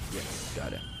 Okay. Yes,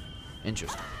 got it.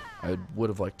 Interesting. I would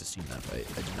have liked to seen that fight.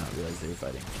 I did not realize they were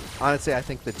fighting. Honestly, I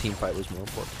think the team fight was more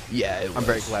important. Yeah, it was. I'm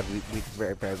very glad we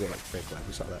very glad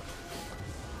we saw that.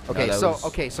 No, Okay,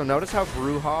 that so notice how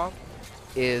Bruja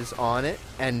is on it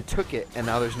and took it, and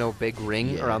now there's no big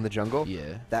ring Yeah. around the jungle.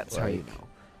 Yeah. That's how you like- know.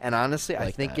 And honestly, I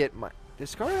like think that. it might.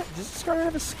 Does Skarner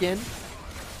have a skin?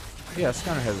 Yeah,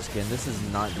 Skarner has a skin. This is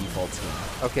not default skin.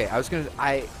 Okay, I was gonna.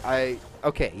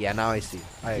 Okay, yeah, now I see.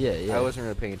 Yeah. I wasn't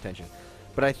really paying attention,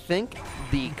 but I think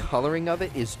the coloring of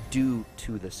it is due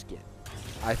to the skin.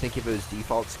 I think if it was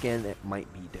default skin, it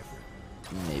might be different.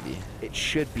 Maybe. It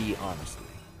should be, honestly.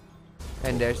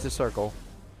 And there's the circle.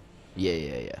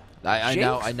 Yeah. I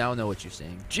now know what you're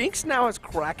saying. Jinx now has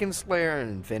Kraken Slayer and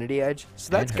Infinity Edge, so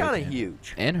that's And kind of Hurricane.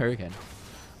 huge. And Hurricane.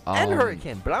 And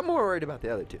Hurricane, but I'm more worried about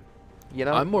the other two. You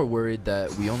know? I'm more worried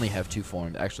that we only have 2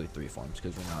 forms, actually 3 forms,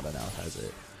 because Renata now has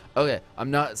it. Okay,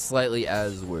 I'm not slightly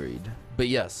as worried. But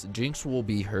yes, Jinx will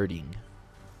be hurting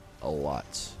a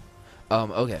lot.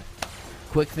 Okay.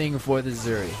 Quick thing for the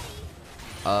Zuri.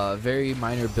 Very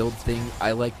minor build thing.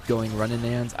 I like going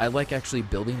run-and-nans. I like actually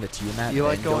building the Tiamat You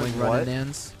like and going what?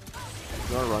 run-and-nans.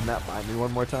 You want to run that by me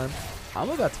one more time? I'm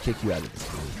about to kick you out of this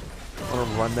game. I want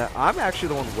to run that. I'm actually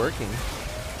the one working.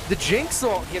 The Jinx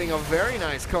ult getting a very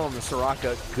nice kill on the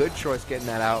Soraka. Good choice getting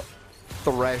that out.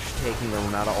 Thresh taking the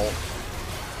Renata ult.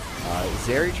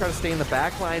 Zeri trying to stay in the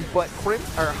back line, but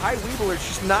High Weevil is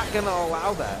just not going to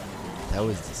allow that. That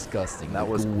was disgusting. That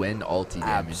was Gwen ulti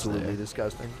damage Absolutely there.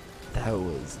 disgusting. That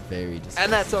was very disgusting.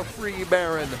 And that's a free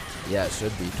Baron. Yeah, it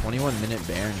should be. 21-minute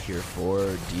Baron here for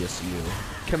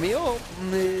DSU. Camille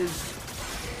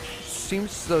seems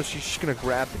as though she's just going to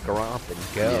grab the Gromp and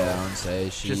go. Yeah, I would say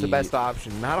She's the best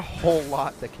option. Not a whole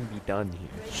lot that can be done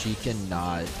here. She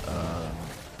cannot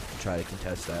try to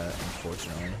contest that,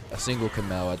 unfortunately. A single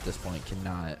Camille at this point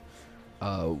cannot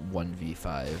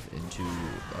 1v5 into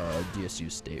DSU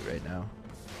state right now.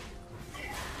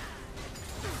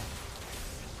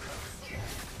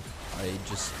 I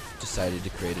just decided to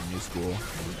create a new school.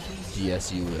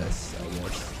 DSUS, I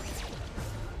guess.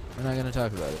 We're not going to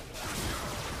talk about it.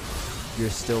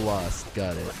 You're still lost.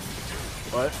 Got it.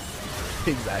 What?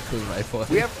 Exactly my point.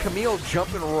 We have Camille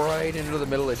jumping right into the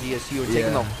middle of DSU and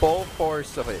taking the full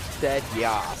force of a dead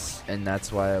Yas. And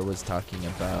that's why I was talking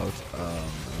about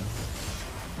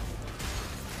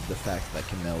the fact that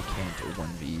Camille can't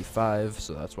 1v5,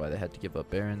 so that's why they had to give up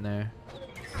Baron there.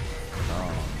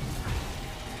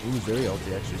 Ooh, very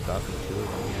ulti actually stopping the kill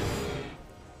here.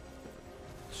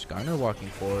 Skarner walking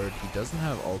forward. He doesn't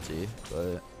have ulti,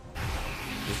 but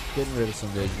just getting rid of some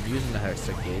vision, using the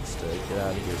Hextech Gates to get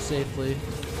out of here safely.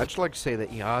 I'd just like to say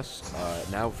that Yas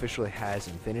now officially has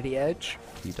Infinity Edge.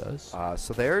 He does.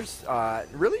 So there's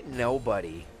really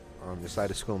nobody on the side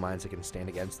of School of Mines that can stand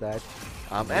against that.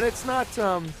 And it's not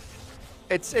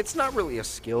it's not really a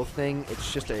skill thing.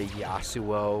 It's just a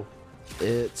Yasuo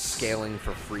It's scaling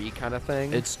for free kind of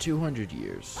thing? It's 200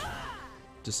 years,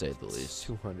 to say the least.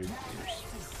 200 years.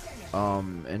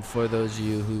 And for those of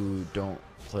you who don't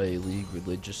play League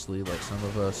religiously like some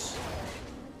of us,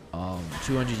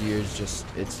 200 years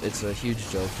it's a huge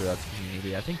joke throughout the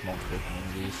community. I think multiple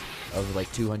communities of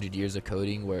like 200 years of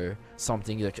coding where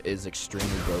something is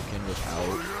extremely broken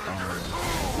without.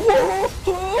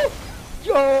 Whoa!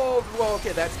 Yo! Well,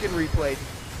 okay, that's getting replayed.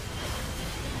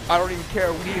 I don't even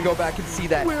care. We need to go back and see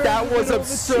that. That was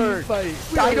absurd.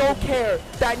 I don't care.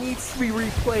 That needs to be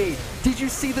replayed. Did you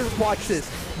see this? Watch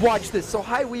this. Watch this. So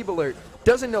High Weeb Alert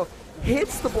doesn't know.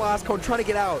 Hits the blast cone trying to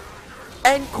get out.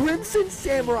 And Crimson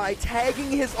Samurai tagging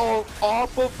his ult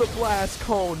off of the blast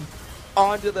cone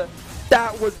onto the...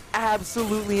 That was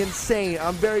absolutely insane.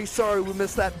 I'm very sorry we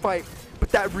missed that fight. But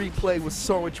that replay was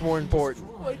so much more important.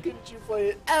 Why couldn't you play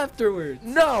it afterwards?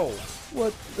 No!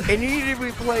 What? It needed to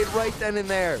be played right then and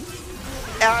there.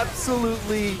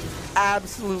 Absolutely,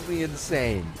 absolutely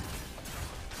insane.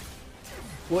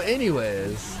 Well,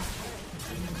 anyways,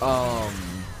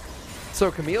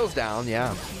 so Camille's down,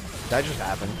 yeah. That just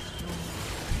happened.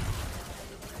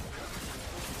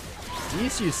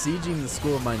 DSU sieging the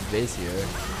School of Mines base here.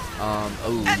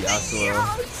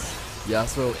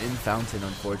 Yasuo in Fountain,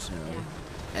 unfortunately.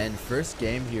 And first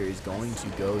game here is going to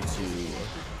go to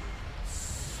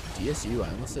DSU. I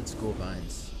almost said School of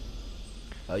Mines.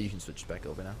 You can switch back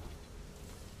over now.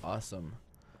 Awesome.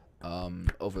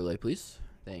 Overlay, please.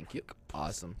 Thank you.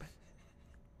 Awesome.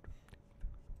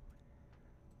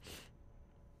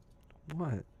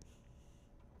 What?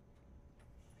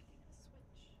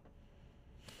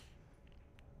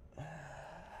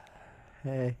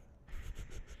 Hey.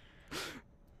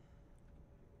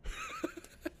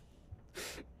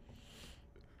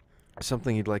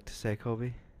 Something you'd like to say,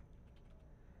 Kobe?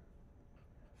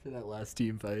 For that last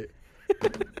team fight.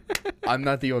 I'm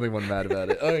not the only one mad about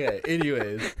it. Okay,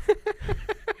 anyways.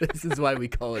 This is why we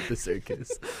call it the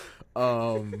circus.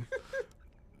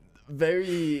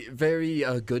 Very, very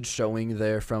good showing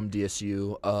there from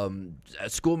DSU.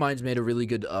 School Minds made a really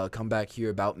good comeback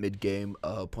here about mid-game,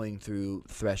 playing through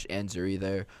Thresh and Zuri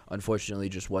there. Unfortunately,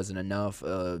 just wasn't enough.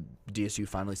 DSU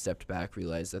finally stepped back,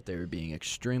 realized that they were being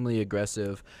extremely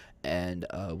aggressive, and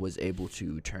was able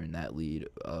to turn that lead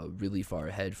really far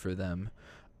ahead for them.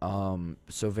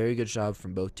 So very good job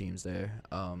from both teams there.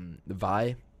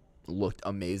 Vi looked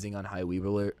amazing on High Weeb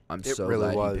Alert. I'm so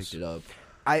glad he picked it up.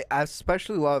 I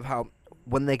especially love how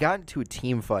when they got into a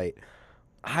team fight,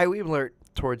 High Weeb Alert,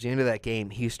 towards the end of that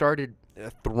game, he started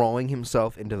throwing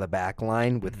himself into the back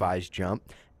line with Vi's jump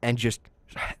and just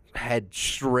head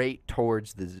straight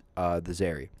towards the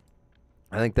Zeri.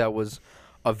 I think that was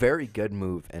a very good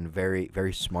move and very,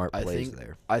 very smart plays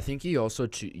there. I think he also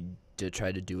did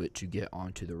try to do it to get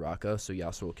onto the Raka, so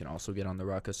Yasuo can also get on the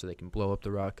Raka so they can blow up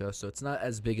the Raka. So it's not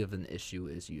as big of an issue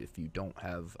as if you don't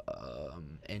have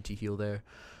anti-heal there.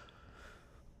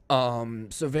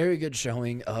 So very good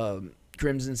showing.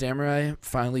 Crimson Samurai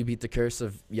finally beat the curse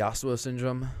of Yasuo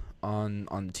syndrome on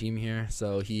the team here.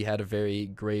 So he had a very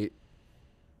great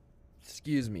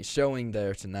showing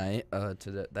there tonight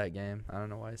to that game. I don't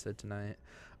know why I said tonight.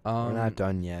 We're not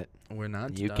done yet. We're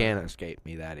not You done. can't escape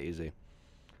me that easy.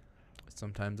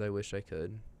 Sometimes I wish I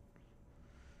could.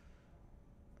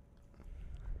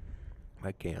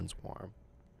 My can's warm.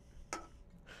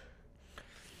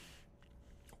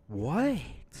 What?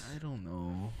 I don't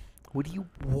know. What do you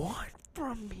want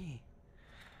from me?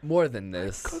 More than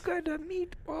this. Cooking a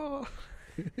meatball.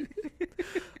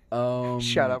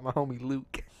 Shout out my homie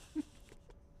Luke.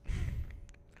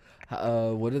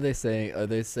 What are they saying? Are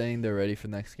they saying they're ready for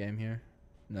the next game here?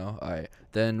 No? Alright.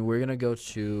 Then we're going to go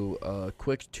to a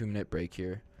quick 2-minute break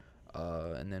here.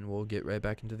 And then we'll get right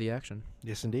back into the action.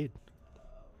 Yes, indeed.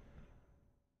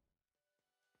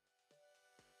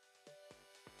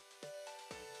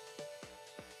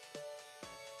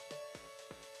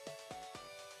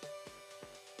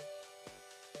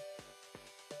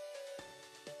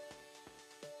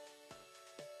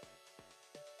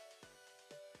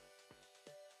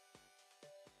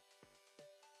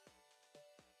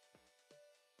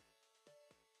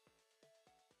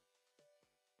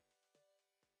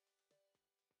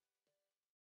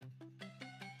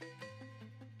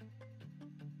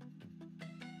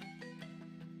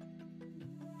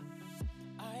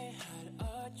 I had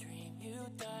a dream you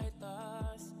died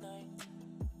last night.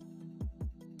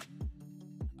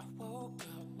 I woke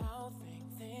up mouthing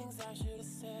things I should have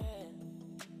said,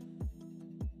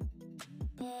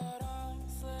 but I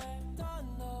slept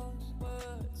on those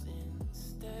words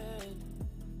instead.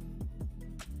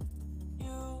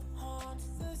 You haunt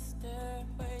the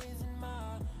stairways in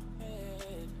my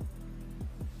head.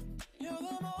 You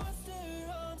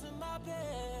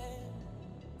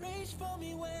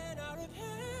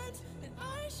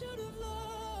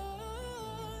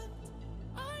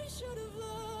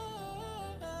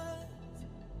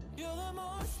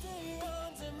monster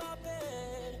under my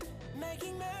bed,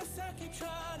 making mess I keep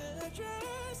trying to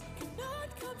address. Cannot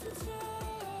come to terms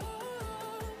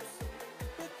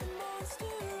with the monster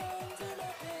under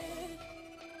my bed.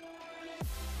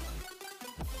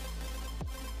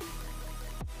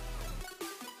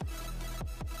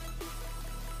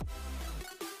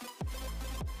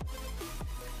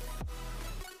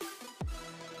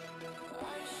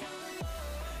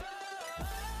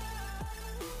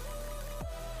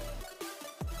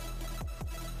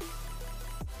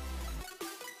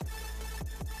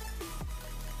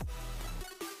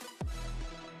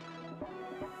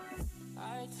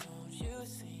 I told you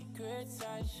secrets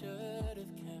I should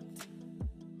have kept.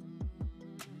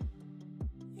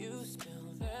 You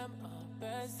spill them up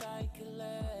as I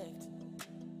collect.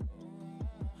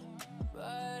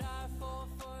 But I fall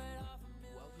for it off a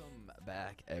million. Welcome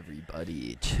back,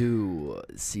 everybody, to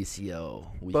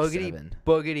CCL Week Boogity, 7.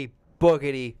 boogity,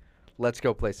 boogity. Let's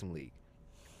go play some League.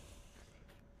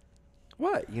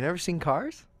 What? You never seen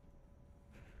Cars?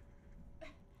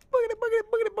 Boogity, boogity,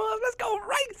 boogity, boys. Let's go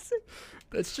race.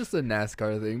 That's just a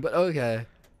NASCAR thing, but okay.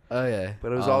 Okay.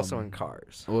 But it was also in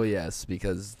Cars. Well, yes,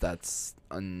 because that's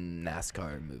a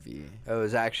NASCAR movie It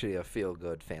was actually a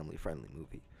feel-good, family-friendly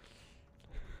movie.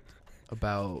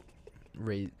 about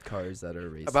cars that are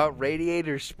racing. About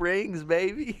Radiator Springs,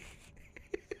 baby.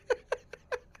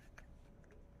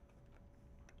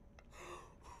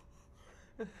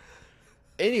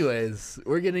 Anyways,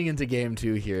 we're getting into game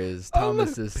 2 here as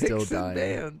Thomas is still Picks and dying.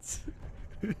 Dance.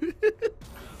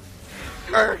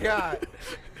 Oh, God.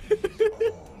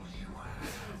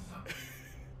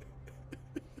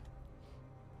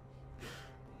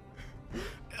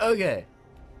 Okay.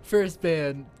 First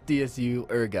band, DSU,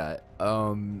 Ergot.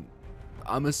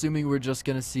 I'm assuming we're just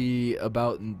going to see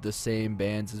about the same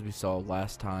bands as we saw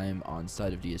last time on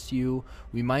side of DSU.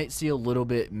 We might see a little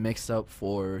bit mixed up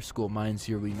for School Minds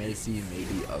here. We may see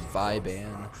maybe a Vi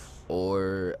band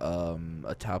or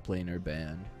a top laner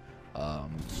band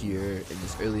here in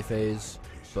this early phase.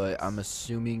 But I'm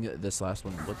assuming this last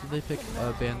one, what did they pick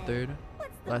band third?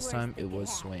 Last time it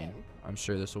was Swain. I'm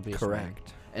sure this will be a Swain.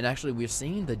 Correct. And actually, we're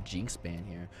seeing the Jinx band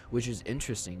here, which is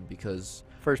interesting because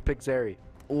First pick, Zeri.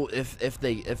 well, if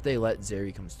they let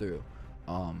Zeri comes through,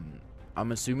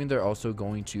 I'm assuming they're also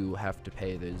going to have to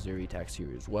pay the Zeri tax here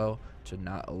as well to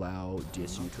not allow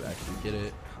DSU to actually get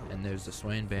it. And there's the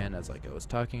Swain band, as like I was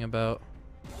talking about.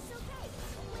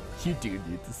 You do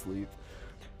need to sleep.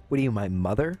 What are you, my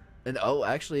mother? And oh,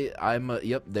 actually,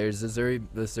 yep. There's the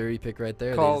Zeri pick right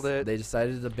there. Called it. They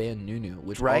decided to ban Nunu,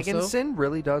 which also, Dragonson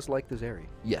really does like the Zeri.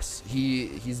 yes,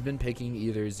 he's been picking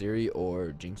either Zeri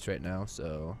or Jinx right now.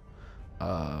 So,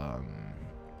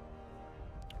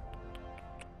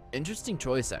 interesting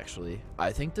choice actually.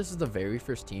 I think this is the very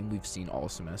first team we've seen all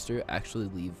semester actually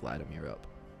leave Vladimir up.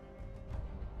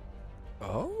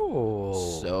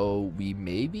 Oh. So we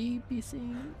maybe be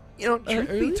seeing. You know, truth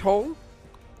be early? told,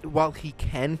 while he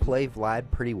can play Vlad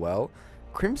pretty well,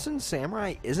 Crimson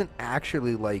Samurai isn't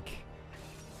actually like.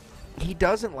 He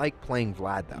doesn't like playing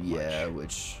Vlad that much. Yeah,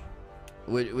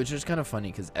 which is kind of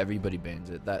funny because everybody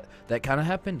bans it. That kind of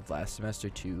happened last semester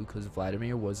too, because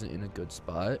Vladimir wasn't in a good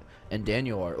spot, and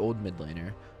Daniel, our old mid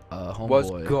laner,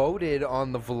 Was homeboy, goated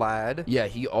on the Vlad. yeah,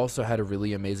 he also had a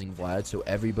really amazing Vlad, so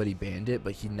everybody banned it,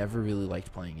 but he never really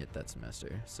liked playing it that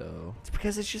semester. So It's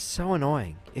because it's just so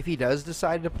annoying. If he does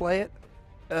decide to play it,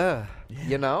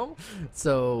 you know?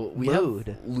 so we Mood.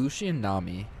 have Lucian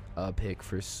Nami pick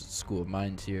for School of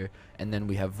Minds here, and then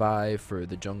we have Vi for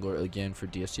the jungler again for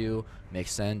DSU.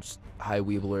 Makes sense. High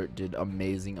Weebler did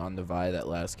amazing on the Vi that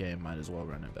last game. Might as well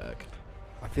run it back.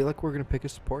 I feel like we're going to pick a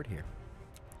support here.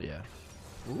 Yeah.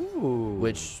 Ooh.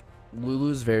 Which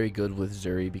Lulu's very good with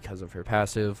Zuri because of her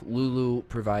passive. Lulu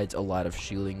provides a lot of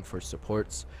shielding for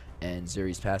supports, and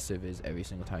Zuri's passive is every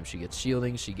single time she gets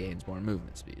shielding, she gains more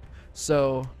movement speed.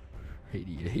 So,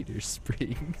 Radiator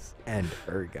Springs. And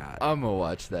Urgot. I'm gonna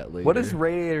watch that later. What does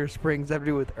Radiator Springs have to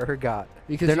do with Urgot?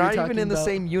 Because they're you're not even talking in the about-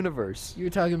 same universe. You're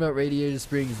talking about Radiator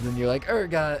Springs, and then you're like,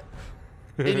 God.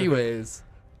 Anyways,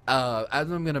 as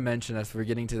I'm going to mention as we're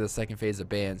getting to the second phase of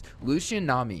bans, Lucian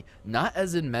Nami, not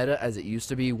as in meta as it used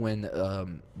to be when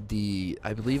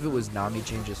I believe it was Nami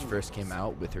changes first came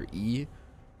out with her E,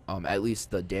 at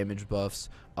least the damage buffs,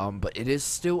 but it is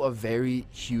still a very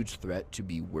huge threat to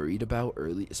be worried about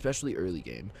early, especially early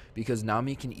game, because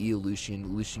Nami can E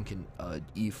Lucian, Lucian can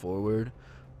E forward,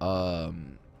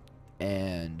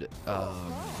 and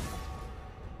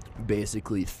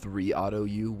basically 3 auto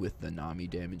you with the Nami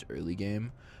damage early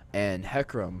game. And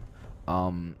Hecarim,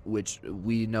 which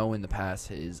we know in the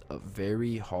past is a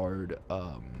very hard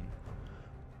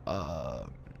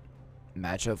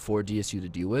matchup for DSU to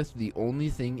deal with. The only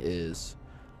thing is,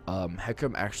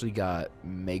 Heckram actually got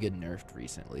mega nerfed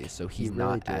recently, so he's He really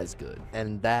not did. as good.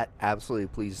 And that absolutely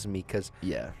pleases me because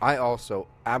Yeah, I also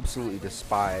absolutely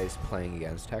despise playing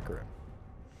against Hecarim.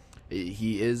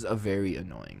 he is a very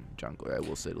annoying jungler, I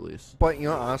will say the least. But, you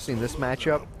know, honestly, in this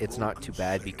matchup, it's not too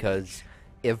bad because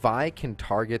if Vi can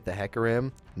target the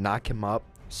Hecarim, knock him up,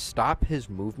 stop his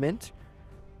movement,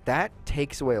 that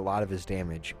takes away a lot of his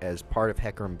damage, as part of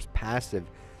Hecarim's passive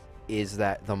is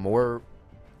that the more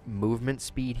movement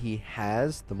speed he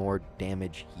has, the more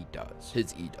damage he does.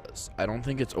 His E does. I don't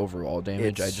think it's overall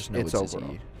damage. I just know it's his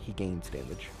overall. E. He gains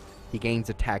damage. He gains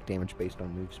attack damage based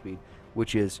on move speed,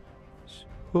 which is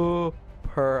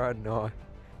super annoying.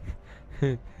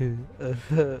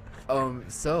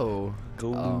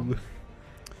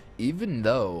 Even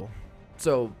though,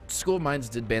 so School of Mines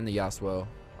did ban the Yasuo,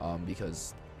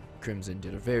 because Crimson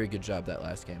did a very good job that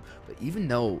last game. But even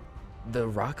though the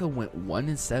Raka went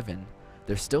 1-7,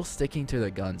 they're still sticking to their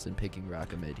guns and picking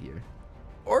Raka mid here.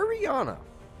 Oriana.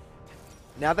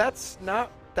 Now that's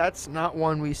not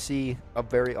one we see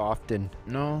very often.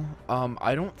 No,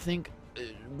 I don't think,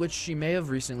 which she may have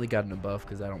recently gotten a buff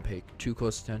because I don't pay too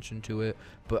close attention to it.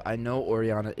 But I know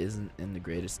Oriana isn't in the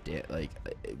greatest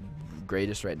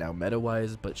greatest right now meta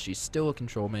wise, but she's still a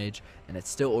control mage, and it's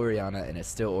still Oriana, and it's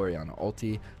still Oriana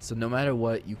ulti. So no matter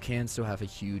what, you can still have a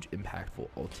huge impactful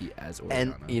ulti as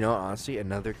Oriana. And you know, honestly,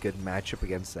 another good matchup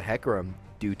against the Hecarim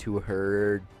due to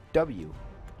her W.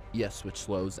 Yes, which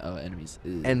slows enemies.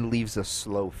 And leaves a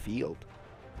slow field.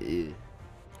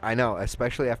 I know,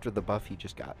 especially after the buff he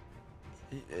just got.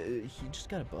 He just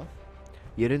got a buff?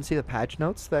 You didn't see the patch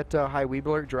notes that High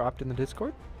Weebler dropped in the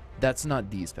Discord? That's not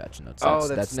these patch notes.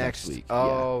 That's next week. Oh,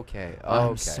 Yeah. okay.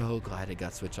 I'm so glad it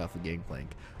got switched off of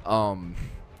Gangplank. I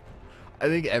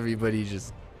think everybody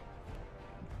just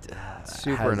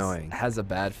Super annoying. Has a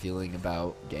bad feeling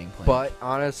about Gangplank. But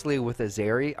honestly, with a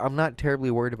Zeri, I'm not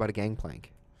terribly worried about a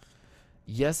Gangplank.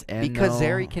 Yes and because no.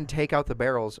 Zeri can take out the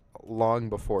barrels long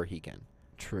before he can.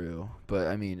 True, but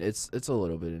I mean, it's a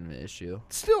little bit of an issue.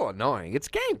 It's still annoying. It's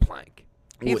Gangplank.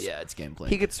 It's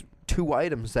Gangplank. He gets 2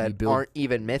 items that aren't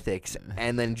even mythics,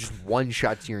 and then just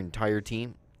one-shots your entire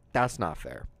team. That's not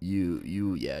fair. You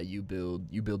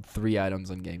build 3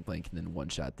 items on Gangplank and then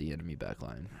one-shot the enemy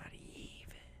backline. Not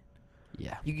even.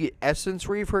 Yeah. You get Essence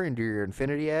Reaver into your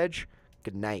Infinity Edge.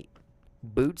 Good night.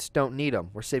 Boots, don't need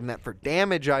them. We're saving that for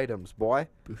damage items, boy.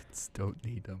 Boots don't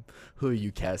need them. Who are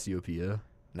you, Cassiopeia?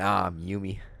 Nah, I'm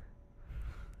Yumi.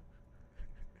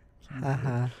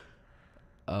 Haha.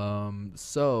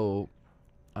 So,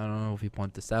 I don't know if you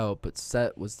point this out, but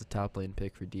Set was the top lane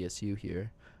pick for DSU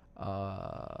here.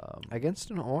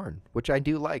 Against an Ornn, which I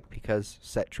do like because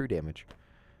Set true damage.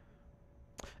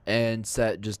 And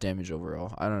Set just damage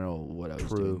overall. I don't know what I was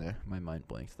doing True. there. My mind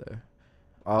blanked there.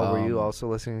 Oh, were you also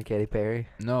listening to Katy Perry?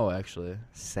 No, actually.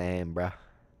 Same, bruh.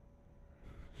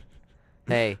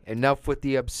 Hey, enough with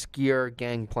the obscure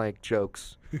Gangplank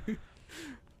jokes.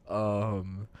 So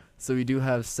we do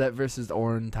have Set versus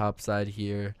Ornn top side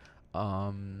here.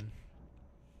 Ornn's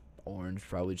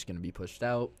probably just gonna be pushed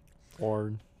out.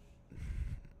 Ornn.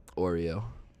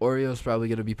 Oreo's probably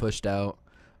gonna be pushed out.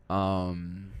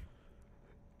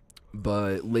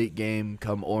 But late game,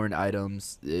 come Ornn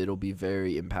items, it'll be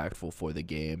very impactful for the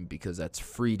game because that's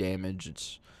free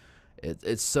damage.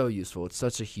 It's so useful. It's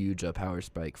such a huge power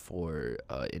spike for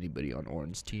anybody on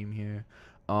Ornn's team here.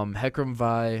 Hecarim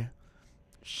Vi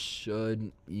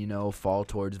should, fall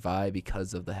towards Vi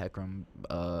because of the Hecarim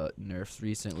nerfs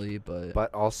recently,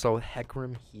 but also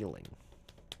Hecarim healing.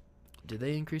 did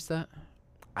they increase that?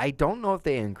 I don't know if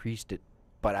they increased it,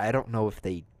 but I don't know if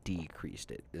they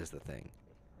decreased it, is the thing.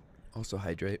 Also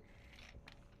hydrate.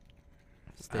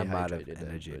 Stay I'm out of hydrated,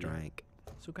 energy everybody. drink.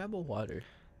 So grab a water.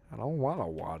 I don't want a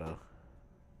water. Are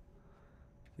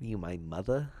you my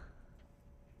mother?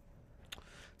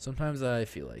 Sometimes I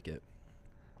feel like it.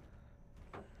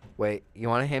 Wait, you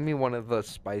want to hand me one of the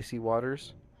spicy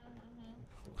waters?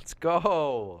 Let's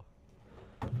go.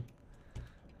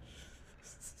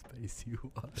 Spicy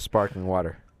water. Sparkling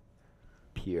water.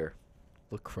 Pure.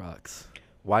 LaCroix.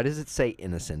 Why does it say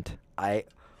innocent? Why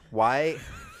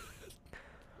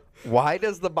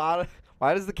does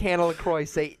the can of LaCroix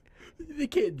say They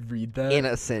can't read that.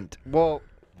 innocent? Well,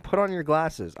 put on your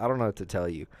glasses. I don't know what to tell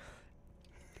you.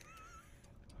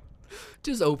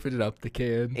 Just open it up, the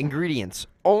can. Ingredients.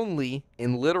 Only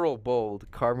in literal bold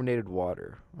carbonated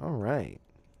water. All right.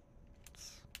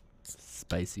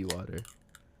 Spicy water.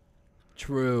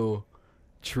 True.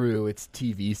 It's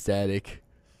TV static.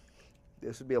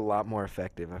 This would be a lot more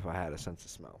effective if I had a sense of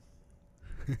smell.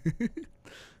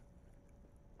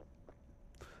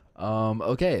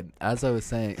 Okay, as I was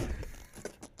saying,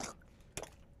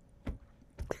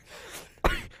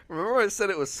 Remember when I said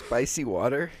it was spicy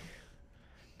water?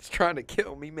 It's trying to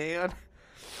kill me, man.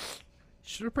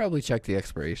 should have probably checked the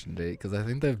expiration date because I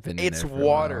think they've been in It's there for a while.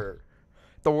 water.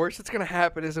 The worst that's going to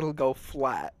happen is it'll go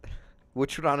flat,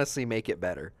 which would honestly make it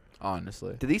better.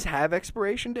 Honestly. Do these have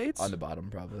expiration dates? On the bottom,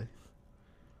 probably.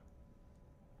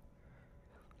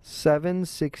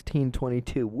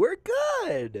 7/16/22. We're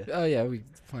good. Oh, yeah, we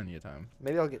plenty of time.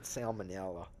 Maybe I'll get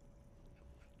salmonella.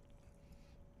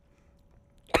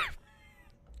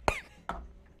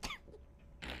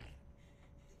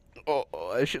 Oh,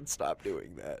 I should stop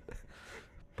doing that.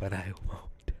 But I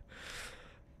won't.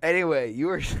 Anyway, you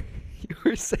were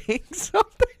saying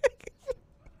something.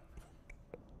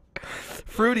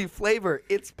 Fruity flavor.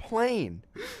 It's plain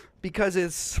because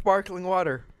it's sparkling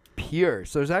water. Pure.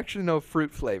 So there's actually no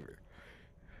fruit flavor.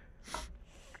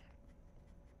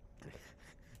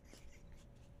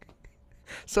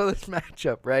 So this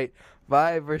matchup, right?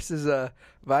 Vi versus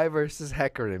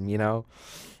Hecarim, you know.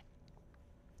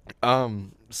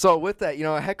 So with that, you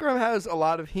know, Hecarim has a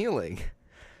lot of healing.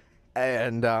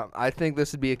 And I think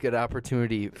this would be a good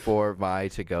opportunity for Vi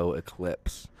to go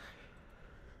Eclipse.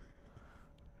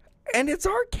 And it's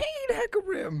Arcade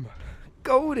Hecarim.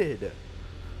 Goated.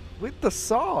 With the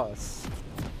sauce.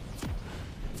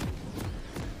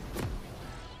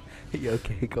 You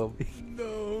okay, Colby?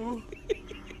 No,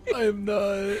 I am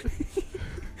not.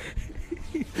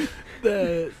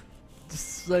 That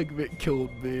segment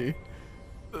killed me.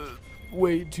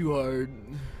 Way too hard.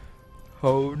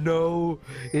 Oh no,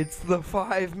 it's the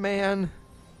 5-man.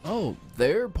 Oh,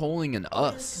 they're polling an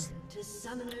us.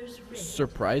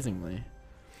 Surprisingly.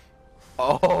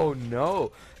 Oh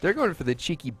no, they're going for the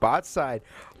cheeky bot side.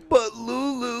 But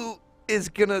Lulu is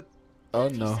gonna. Oh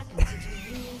no.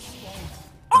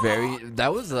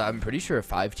 That was, I'm pretty sure, a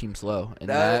 5-team slow. And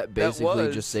that basically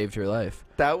was. just saved her life.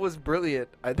 That was brilliant.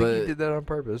 I think But- you did that on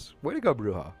purpose. Way to go,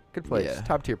 Bruja. Good plays. Yeah.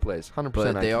 Top tier plays. 100%.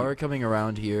 But they IQ. are coming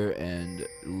around here, and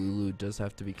Lulu does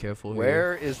have to be careful here.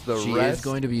 Where is the She rest? is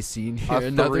going to be seen here. A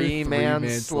Another three-man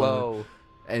three-man slow.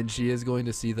 And she is going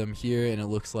to see them here, and it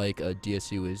looks like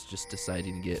DSU is just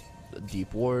deciding to get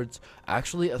deep wards.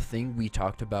 Actually, a thing we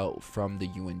talked about from the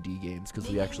UND games, because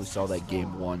we actually saw that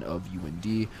game 1 of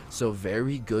UND. So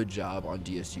very good job on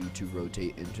DSU to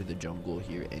rotate into the jungle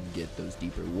here and get those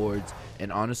deeper wards,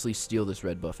 and honestly steal this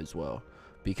red buff as well.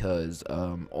 Because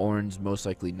Orin's most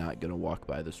likely not going to walk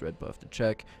by this red buff to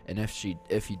check, and if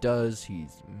he does,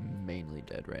 he's mainly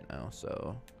dead right now.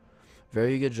 So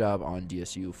very good job on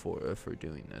DSU for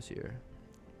doing this here.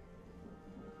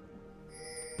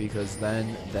 Because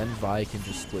then Vi can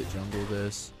just split jungle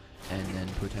this and then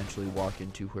potentially walk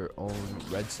into her own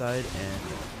red side and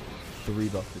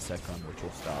 3-buff the Sekron, which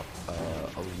will stop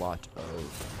a lot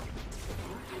of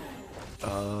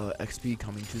XP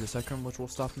coming to the Sekron, which will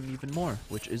stop him even more,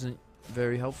 which isn't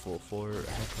very helpful for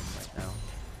Hecarim right now.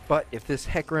 But if this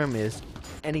Hecarim is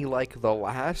any like the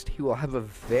last, he will have a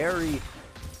very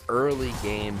early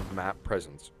game map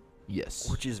presence.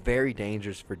 Yes. Which is very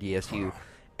dangerous for DSU,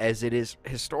 as it is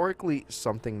historically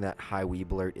something that High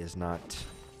Weeblert is not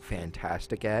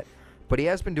fantastic at. But he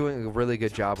has been doing a really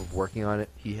good job of working on it.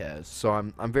 He has. So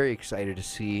I'm very excited to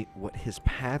see what his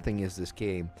pathing is this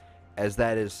game, as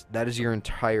that is your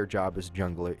entire job as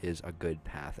jungler, is a good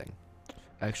pathing.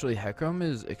 Actually, Hecarim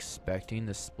is expecting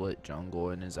the split jungle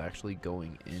and is actually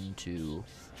going into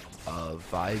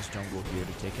Vi's jungle here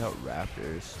to take out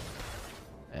Raptors.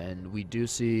 And we do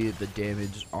see the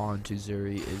damage onto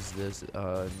Zuri is this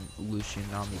Lucian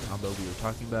Nami combo we were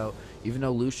talking about. Even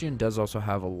though Lucian does also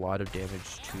have a lot of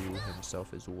damage to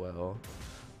himself as well.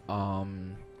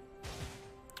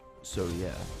 So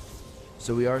yeah.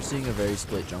 So we are seeing a very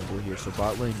split jungle here. So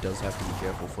bot lane does have to be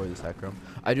careful for this Hecarim.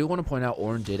 I do want to point out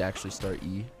Ornn did actually start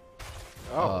E.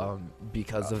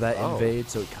 Because of that invade,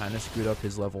 so it kind of screwed up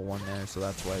his level 1 there, so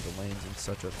that's why the lane's in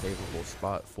such a favorable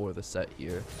spot for the set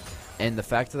here. And the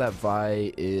fact that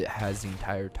Vi has the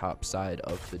entire top side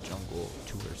of the jungle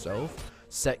to herself,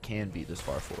 Set can be this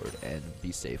far forward and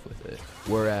be safe with it.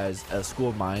 Whereas School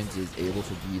of Mines is able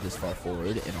to be this far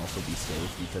forward and also be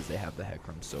safe because they have the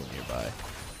Hecarim so nearby.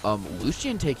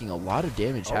 Lucian taking a lot of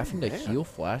damage, having to heal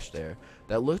flash there.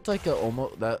 That looked like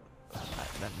that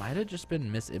might have just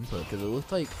been misinput, because it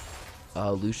looked like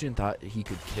Lucian thought he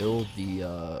could kill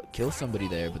somebody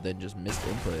there, but then just missed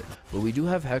input. But we do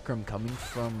have Hecarim coming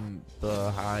from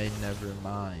behind. Never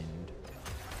mind.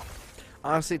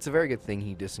 Honestly, it's a very good thing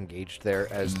he disengaged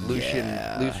there, as Lucian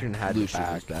had Lucian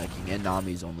back. was backing, and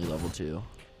Nami's only level 2.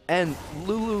 And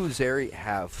Lulu Zeri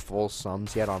have full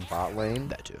sums yet on bot lane.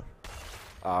 That too.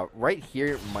 Right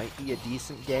here might be a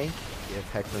decent gank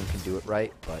if Heckman can do it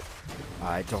right, but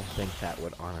I don't think that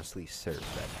would honestly serve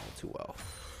that all too well.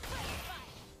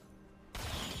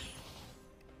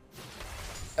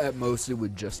 At most, it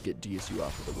would just get DSU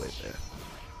off of the way there.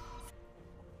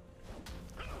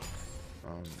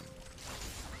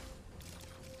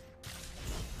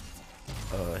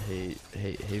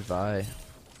 Hey, Vi.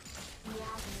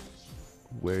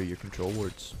 Where are your control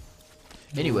words?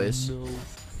 Anyways. No.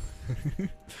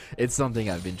 It's something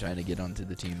I've been trying to get onto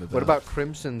the team about. What about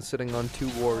Crimson sitting on 2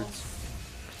 wards?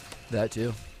 That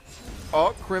too?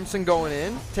 Oh, Crimson going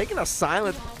in, taking a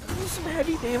silence. Some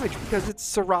heavy damage because it's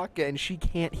Soraka and she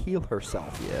can't heal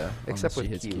herself. Yeah, except with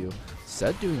she hits Q.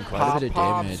 Set doing quite a bit of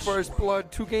damage. First blood,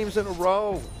 2 games in a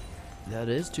row. That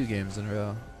is 2 games in a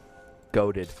row.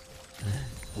 Goated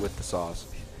with the sauce.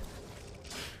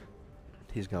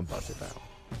 He's gonna bust it down.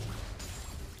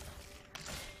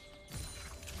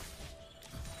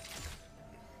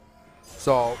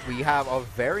 So we have a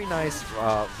very nice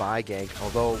Vi gank,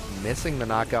 although missing the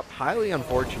knockup, highly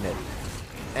unfortunate.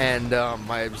 And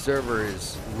my observer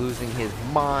is losing his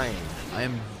mind. I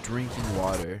am drinking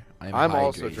water. I'm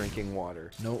also drinking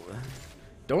water. No,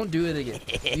 don't do it again.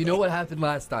 You know what happened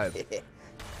last time.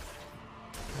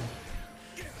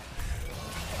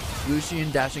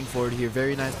 Lucian dashing forward here.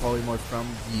 Very nice polymorph from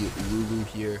the Lulu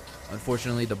here.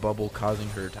 Unfortunately, the bubble causing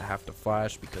her to have to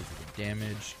flash because of the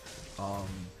damage.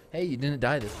 Hey, you didn't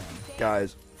die this time.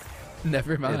 Guys,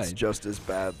 never mind. It's just as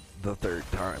bad the 3rd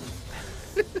time.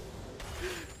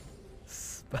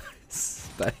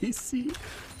 Spicy?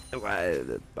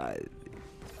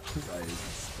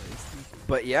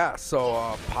 But yeah,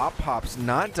 so Pop's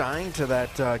not dying to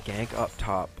that gank up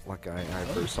top like I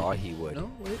first saw he would.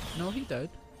 No, wait, no, he died.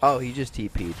 Oh, he just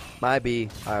TP'd. My B,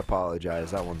 I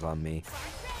apologize. That one's on me.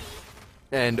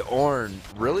 And Ornn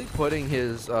really putting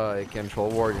his control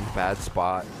ward in a bad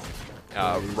spot,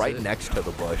 right next to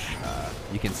the bush.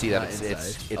 You can see that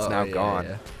it's now gone.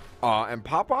 Yeah. And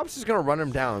Pop's is gonna run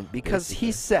him down because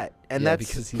he's set, and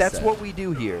that's what we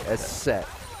do here as set.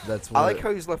 That's what I like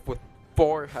how he's left with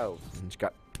 4 health and just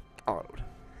got autoed.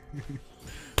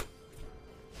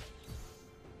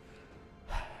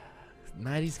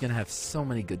 Maddie's gonna have so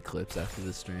many good clips after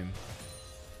this stream.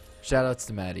 Shoutouts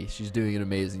to Maddie. She's doing an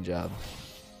amazing job.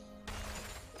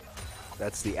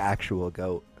 That's the actual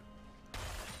goat.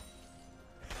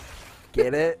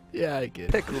 Get it? Yeah, I get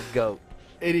it. Pickled goat.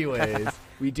 Anyways,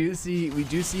 we do see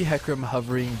Hecarim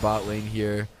hovering bot lane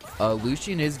here.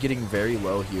 Lucian is getting very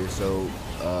low here, so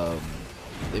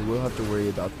they will have to worry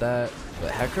about that.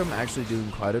 But Hecarim actually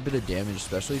doing quite a bit of damage,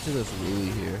 especially to this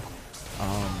Lulu here.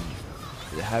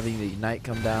 Having the Ignite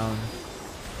come down.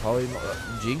 Probably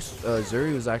Jinx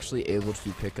Zuri was actually able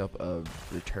to pick up a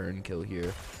return kill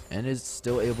here, and is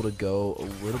still able to go a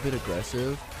little bit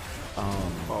aggressive.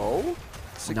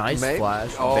 Nice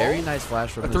flash, very nice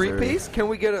flash from a 3-piece. Can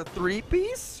we get a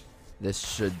 3-piece? This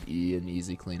should be an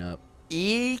easy cleanup.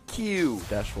 EQ.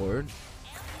 Dash forward.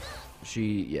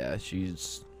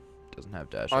 She's doesn't have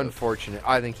dash. Unfortunate.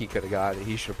 I think he could have got it.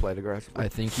 He should have played aggressively. I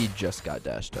think he just got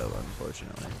dashed up,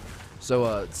 unfortunately.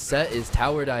 So Set is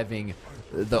tower diving.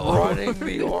 Running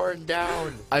the Ornn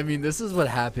down. I mean, this is what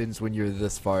happens when you're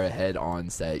this far ahead on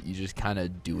Set. You just kind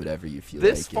of do whatever you feel this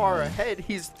like. This far ahead,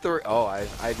 he's 3. Oh, I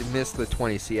missed the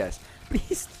 20 CS. But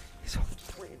he's only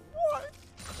 3-1.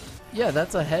 Yeah,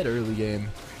 that's ahead early game.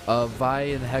 Vi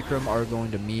and Hecarim are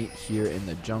going to meet here in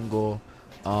the jungle.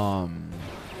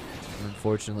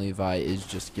 Unfortunately, Vi is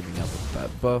just giving up with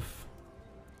that buff.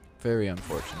 Very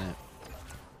unfortunate.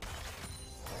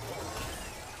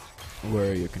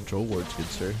 Where are your control wards, good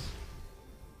sir?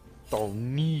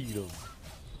 Don't need them.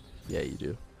 Yeah, you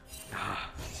do.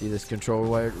 See this control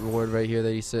ward right here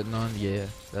that he's sitting on? Yeah,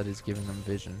 that is giving him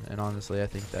vision. And honestly, I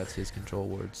think that's his control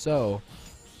ward. So,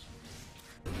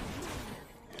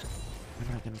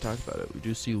 we're not going to talk about it. We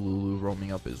do see Lulu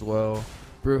roaming up as well.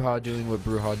 Bruja doing what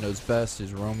Bruja knows best,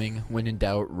 is roaming. When in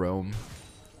doubt, roam.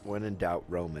 When in doubt,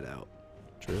 roam it out.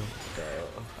 True.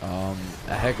 A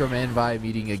Hecarim and Vi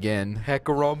meeting again.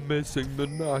 Hecarim missing the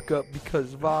knockup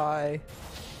because Vi.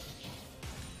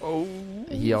 Oh.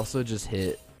 He also just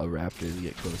hit a raptor to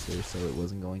get closer, so it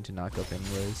wasn't going to knock up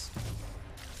anyways.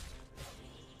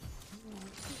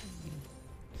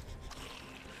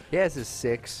 He has his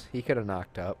 6. He could have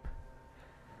knocked up.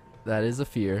 That is a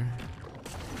fear.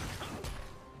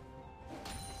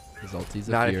 His ulti's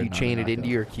a not fear, if you chain it into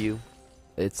your Q.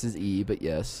 It's his E, but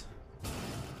yes.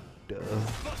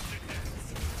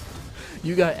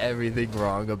 You got everything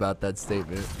wrong about that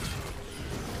statement.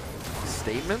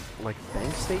 Statement? Like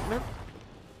bank statement?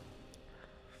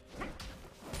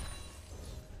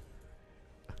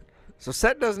 So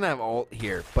Set doesn't have ult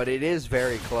here, but it is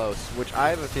very close, which I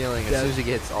have a feeling as soon as he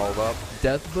gets ult up.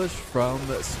 Death Bush from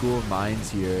School of Mines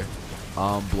here.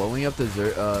 Blowing up the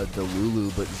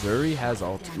Lulu, but Zuri has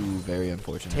ult. Ooh, very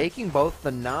unfortunate. Taking both the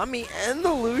Nami and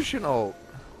the Lucian ult.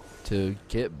 To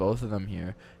get both of them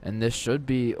here. And this should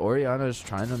be, Oriana's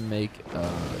trying to make,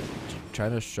 trying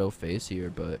to show face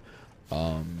here, but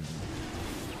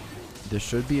this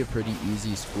should be a pretty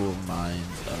easy School of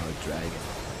Mines dragon,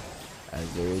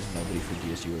 as there is nobody for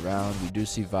DSU around. We do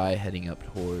see Vi heading up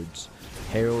towards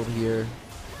Herald here.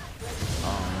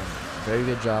 Very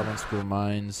good job on School of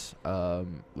Mines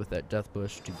with that Death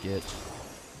Bush to get.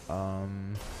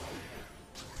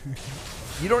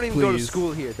 You don't even go to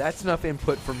school here. That's enough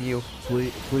input from you.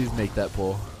 Please make that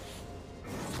pull.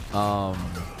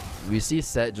 We see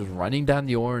Set just running down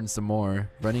the orange some more.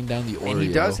 Running down the Oreo. And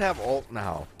he does have ult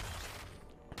now.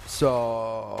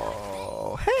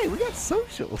 So, hey, we got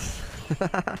socials.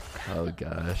 Oh,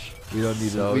 gosh. We don't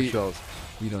need socials.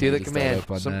 We don't do need the to command.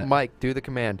 start up on that. Mike, do the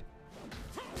command.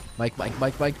 Mike. Mike.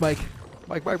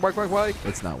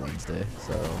 It's not Wednesday,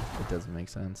 so it doesn't make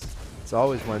sense. It's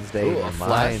always Wednesday. Ooh, a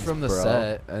flash from the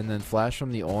Set, and then flash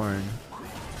from the Orn.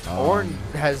 Orn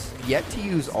has yet to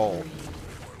use ult.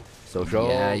 Social.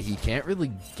 Yeah, he can't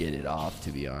really get it off,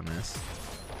 to be honest.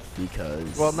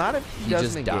 Because not if he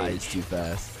just engage. dies too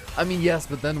fast. I mean, yes,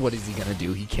 but then what is he gonna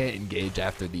do? He can't engage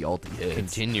after the ulti hits.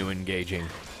 Continue engaging.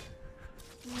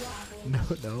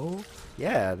 No.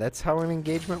 Yeah, that's how an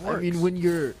engagement works. I mean, when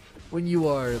you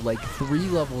are like 3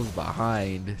 levels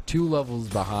behind, 2 levels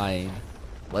behind,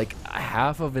 like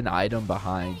half of an item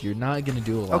behind, you're not gonna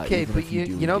do a lot. Okay, even but if you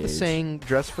know the engage. saying,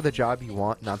 dress for the job you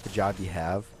want, not the job you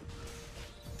have.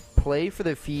 Play for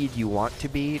the feed you want to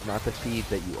be, not the feed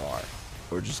that you are.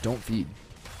 Or just don't feed.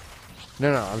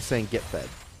 No, I'm saying get fed.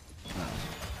 No.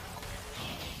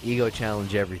 Ego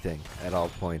challenge everything at all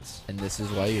points. And this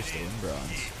is why you're still in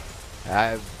bronze.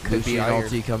 I could be Lucian iron.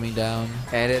 ulti coming down.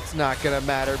 And it's not going to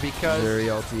matter because... Zuri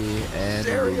ulti and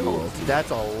Zuri Lulu ulti.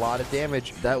 That's a lot of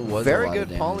damage. That was very a lot good of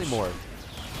damage. polymorph.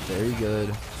 Very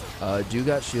good. Do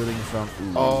got shielding from...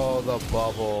 Ooh. Oh, the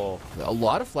bubble. A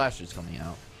lot of flashes coming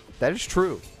out. That is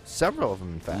true. Several of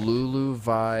them, in fact. Lulu,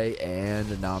 Vi,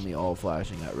 and Nami all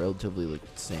flashing at relatively the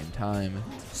same time.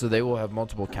 So they will have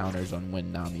multiple counters on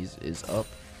when Nami's is up.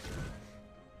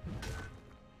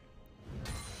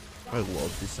 I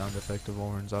love the sound effect of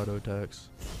Oran's auto attacks.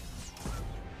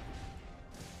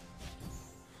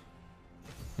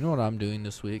 You know what I'm doing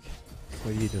this week?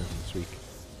 What are you doing this week?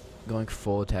 Going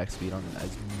full attack speed on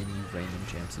as many random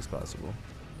champs as possible.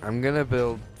 I'm going to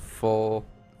build full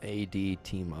AD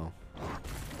Teemo.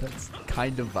 That's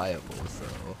kind of viable, so...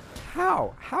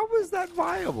 How? How is that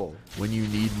viable? When you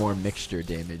need more mixture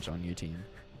damage on your team.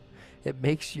 It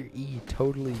makes your E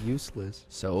totally useless.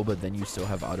 So, but then you still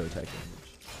have auto attack damage.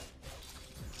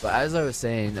 But as I was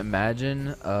saying, imagine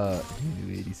new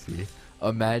ADC.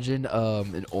 Imagine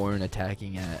an Ornn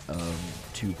attacking at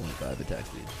 2.5 attack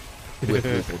speed with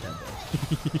full tempo.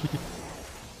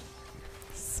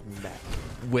 Smack.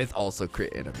 With also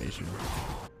crit animation.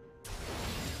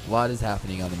 A lot is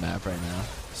happening on the map right now.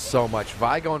 So much.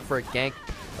 Vi going for a gank.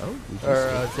 Oh,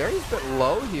 Zeri's a bit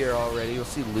low here already. We'll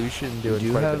see Lucian doing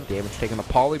quite a bit of damage, taking the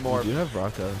polymorph. We do have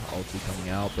Raka ulti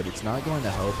coming out, but it's not going to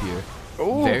help here.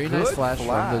 Ooh, very nice good flash from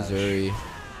the Zuri,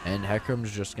 and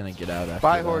Hecarim's just gonna get out after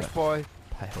Bye, that. horse boy.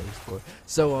 Bye, horse boy.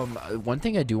 So one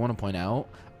thing I do want to point out,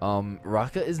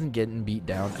 Raka isn't getting beat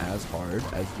down as hard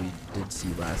as we did see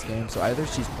last game. So either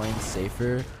she's playing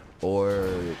safer, or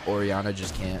Oriana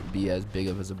just can't be as big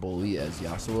of a bully as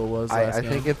Yasuo was last game.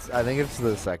 I think it's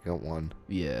the second one.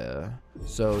 Yeah.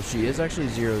 So she is actually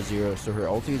 0-0, so her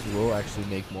ultis will actually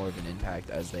make more of an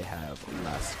impact as they have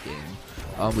last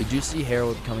game. We do see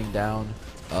Herald coming down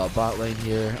bot lane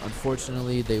here.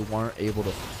 Unfortunately, they weren't able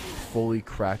to fully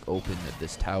crack open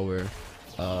this tower.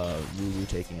 Lulu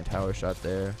taking a tower shot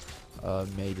there.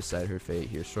 May decide her fate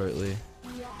here shortly.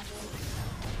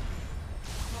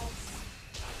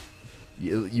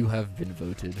 You have been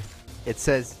voted. It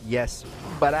says yes,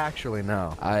 but actually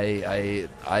no.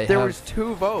 There was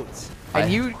 2 votes,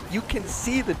 and you can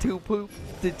see the two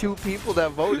people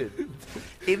that voted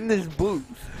in this booth.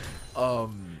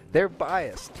 They're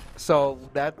biased, so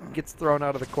that gets thrown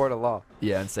out of the court of law.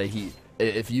 Yeah, and say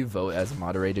if you vote as a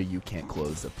moderator, you can't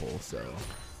close the poll. So,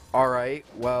 all right,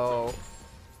 well,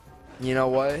 you know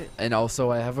what? And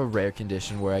also, I have a rare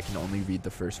condition where I can only read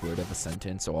the first word of a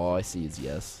sentence, so all I see is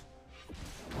yes.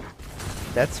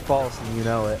 That's false, and you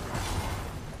know it.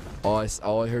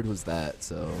 All I heard was that,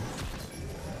 so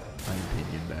my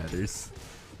opinion matters.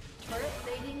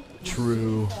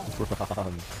 True.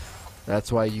 Wrong.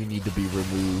 That's why you need to be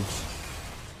removed.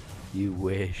 You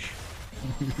wish.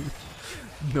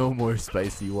 No more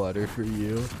spicy water for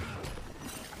you. You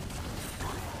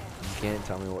can't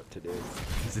tell me what to do.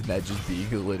 Isn't that just being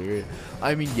illiterate?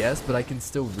 I mean, yes, but I can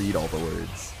still read all the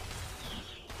words.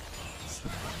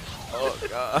 Oh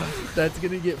god. That's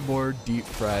gonna get more deep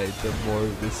fried the more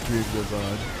this stream goes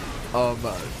on.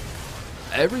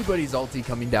 Everybody's ulti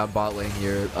coming down bot lane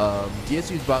here.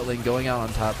 DSU's bot lane going out on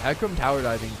top. Heckram tower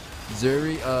diving.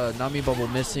 Zuri, Nami bubble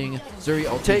missing. Zuri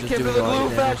ulti Take just him doing to the a lot glue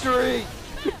of damage. factory.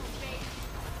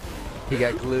 He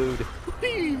got glued. What do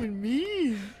you even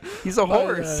mean? He's a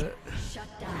horse.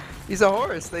 He's a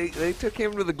horse. They took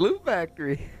him to the glue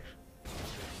factory.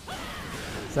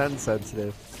 Sounds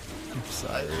sensitive. I'm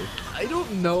sorry. I don't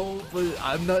know, but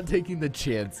I'm not taking the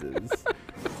chances.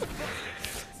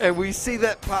 And we see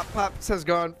that Pop Pops has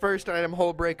gone first item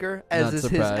hole breaker, as Not is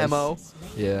surprised. his MO.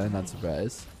 Yeah, not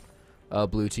surprised.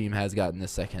 Blue team has gotten the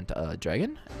second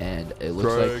dragon, and it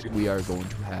looks like we are going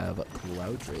to have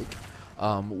Cloud Drake.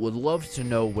 Would love to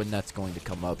know when that's going to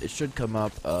come up. It should come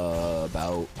up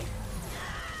about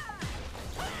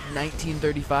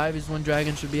 1935 is when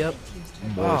dragon should be up.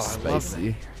 More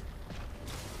spicy.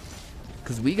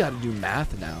 Because we got to do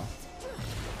math now.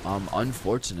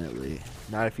 Unfortunately.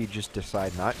 Not if you just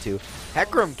decide not to.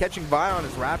 Heckram catching Vi on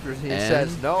his Raptors, and he And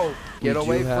says, no, get we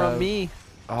away do from have- me.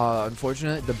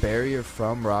 Unfortunately, the barrier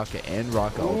from Rocka and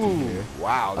Rocka ulti here.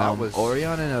 Wow, that was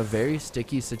Orion in a very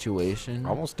sticky situation.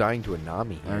 almost dying to a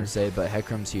Nami I'm gonna here. say, but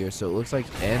Heckram's here, so it looks like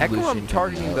and Lucian Heckram coming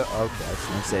targeting up. the... Okay. I was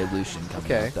gonna say Lucian coming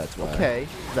Okay. up. That's why. Okay,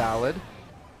 valid.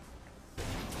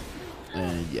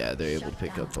 And yeah, they're able to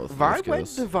pick up both. Vi of those went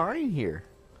kills. Divine here.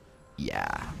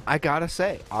 Yeah. I gotta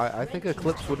say, I think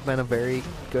Eclipse would have been a very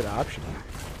good option.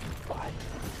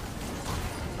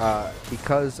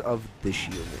 Because of the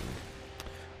shielding.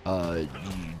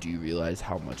 Do you realize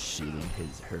how much shielding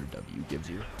her W gives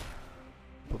you?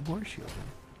 But more shielding.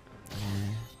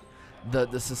 The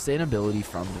sustainability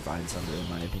from Divine Thunder, in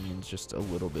my opinion, is just a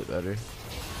little bit better.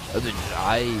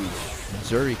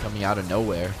 Zuri coming out of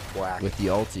nowhere Whack. with the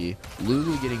ulti.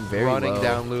 Lulu getting very Running low.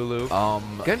 down Lulu.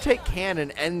 Gonna take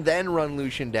Cannon and then run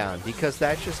Lucian down, because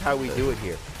that's just how we do it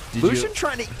here. Did Lucian you-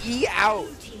 trying to E out,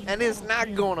 and it's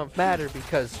not gonna matter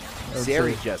because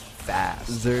Zeri just fast.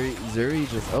 Zuri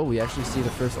just... Oh, we actually see the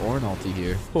first Ornn ulti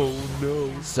here. Oh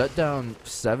no. Set down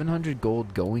 700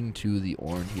 gold going to the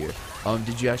Ornn here.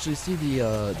 Did you actually see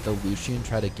the Lucian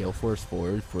try to Gale Force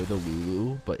forward for the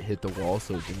Lulu, but hit the wall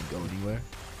so it didn't go anywhere?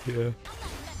 Yeah.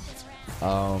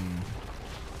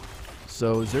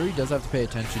 So Zuri does have to pay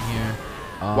attention here.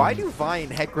 Why do Vi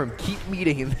and Heckram keep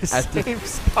meeting in the At the- same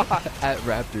spot? At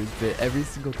Raptors bit every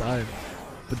single time?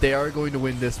 But they are going to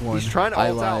win this one. He's trying to I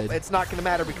ult out. lied. It's not gonna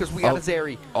matter because we got Oh. a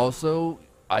Zeri. Also,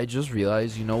 I just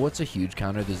realized, you know what's a huge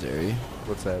counter to Zeri?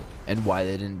 What's that? And why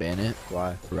they didn't ban it?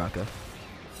 Why? Raka.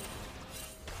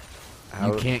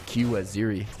 How- You can't Q as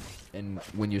Zeri and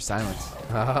when you're silenced.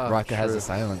 Raka has True. a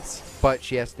silence. But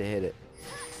she has to hit it.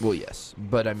 Well, yes.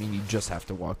 But, I mean, you just have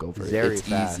to walk over it. Zeri It's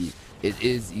fast. easy. It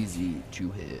is easy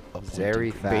to hit a point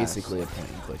Zeri and- fast. basically a point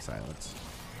and click silence.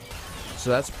 So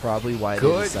that's probably why they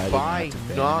decided Goodbye, not to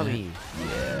ban Nami. it.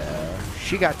 Yeah.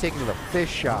 She got taken to the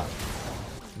fish shop.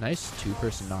 Nice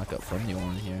two-person knockup from the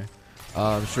Ornn here.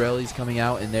 Shirley's coming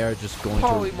out, and they're just going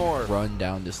Polymorph. to run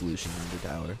down this Lucian in the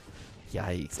tower.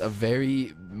 Yikes! A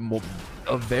very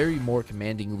more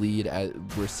commanding lead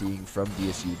we're seeing from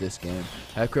DSU this game.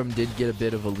 Heckram did get a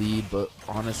bit of a lead, but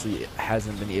honestly, it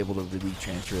hasn't been able to really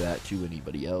transfer that to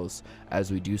anybody else. As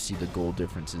we do see the goal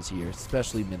differences here,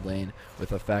 especially mid lane, with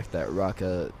the fact that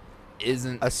Raka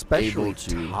isn't Especially able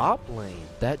to. top lane.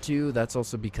 That too. That's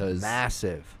also because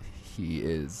Massive. he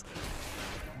is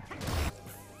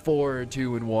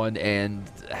 4-2-1 and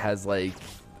has like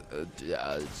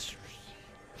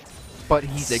But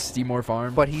he's 60 more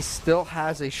farm. But he still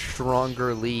has a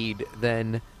stronger lead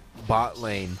than bot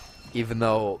lane, even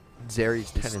though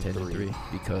Zeri's it's 10 and 3.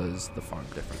 because the farm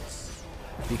difference.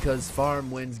 Because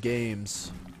farm wins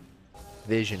games.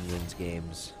 Vision wins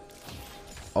games.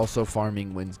 Also,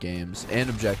 farming wins games and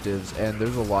objectives, and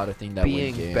there's a lot of things that win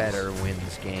Being games. better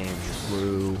wins games.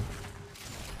 True.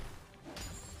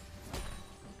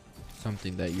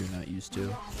 Something that you're not used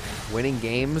to. Winning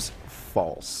games,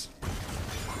 false.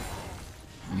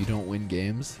 You don't win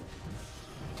games.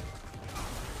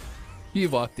 You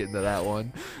walked into that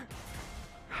one.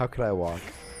 How could I walk?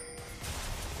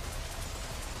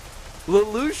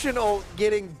 Lelouch ult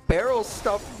getting barrel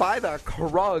stuffed by the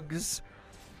Krugs.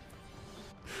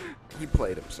 He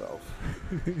played himself.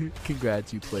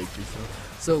 Congrats, you played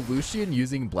yourself. So Lucian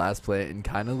using Blast Plant and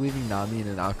kind of leaving Nami in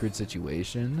an awkward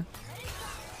situation.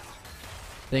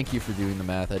 Thank you for doing the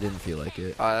math. I didn't feel like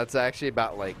it. That's actually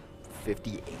about like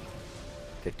 58.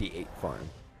 58 farm.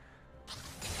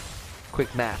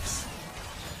 Quick maths.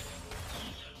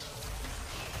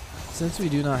 Since we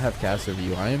do not have caster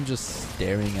view, I am just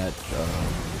staring at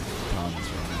Thomas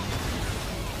right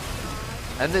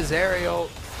now. And this aerial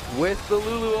with the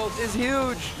Lulu ult is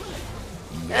huge.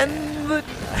 Yeah. And the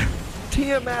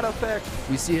Tiamat effect.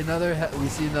 We see another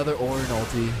Orin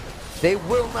ulti. They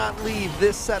will not leave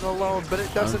this set alone, but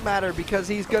it doesn't matter because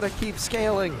he's going to keep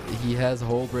scaling. He has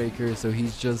Hole Breaker, so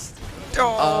he's just...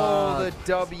 the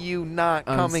W not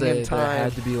coming in time. There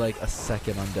had to be like a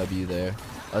second on W there.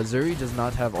 Zuri does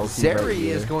not have ulti Zeri right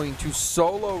here. is going to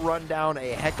solo run down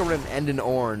a Hecarim and an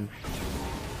Ornn.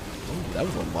 Ooh, that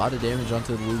was a lot of damage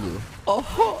onto the Lulu.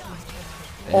 Oh,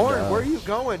 And, Ornn, where are you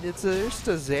going? It's just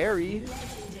a Zeri.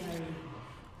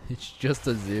 It's just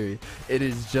a Zeri. It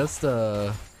is just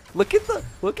a... Look at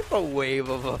the wave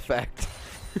of effect.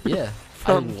 Yeah,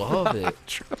 I love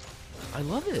it. I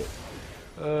love it.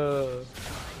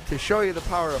 To show you the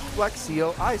power of Flex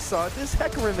Seal, I saw this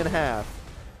Hecarim in half.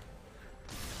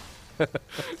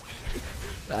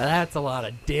 That's a lot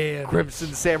of damage.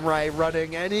 Crimson Samurai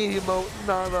running any emote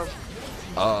on them.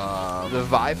 The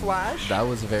Vi Flash? That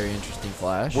was a very interesting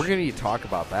flash. We're going to need to talk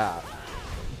about that.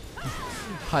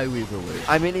 High Weaver alert.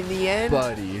 I mean, in the end...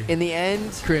 Buddy. In the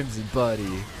end... Crimson,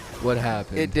 buddy. What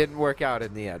happened? It didn't work out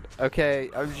in the end. Okay,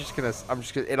 I'm just gonna.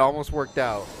 It almost worked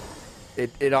out.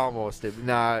 It almost did.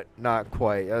 Not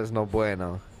quite. That was no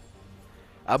bueno.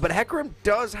 But Hecarim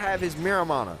does have his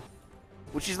Miramana,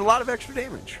 which is a lot of extra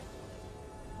damage.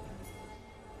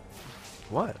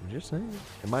 What? I'm just saying.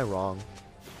 Am I wrong?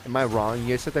 Am I wrong? You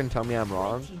guys sit there and tell me I'm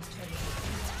wrong?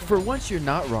 For once, you're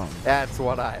not wrong. That's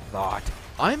what I thought.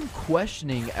 I'm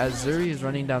questioning, as Zuri is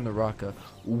running down the Raka,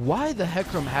 why the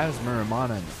Hecarim has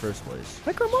Miramana in the first place.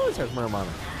 Hecarim always has Miramana.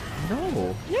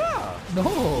 No. Yeah.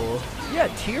 No. Yeah,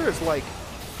 Tyr is like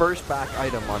first back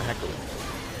item on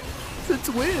Hecarim. It's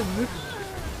win.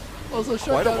 Also, Quite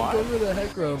shut a down, while. go for the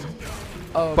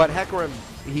Hecarim. But Hecarim,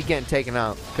 he getting taken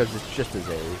out because it's just a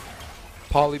Zeri.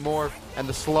 Polymorph and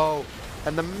the slow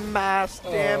and the mass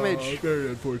damage. Very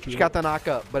unfortunate. She got the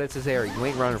knockup, but it's a Zeri. You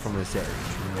ain't running from this Zeri.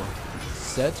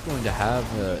 Set's going to have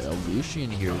a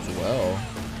Lucian here as well.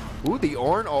 Ooh, the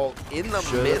Ornn ult in the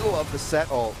middle of the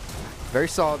Set ult. Very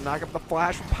solid. Knock up the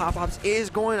flash from pop-ups is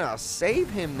going to save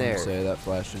him there. Say that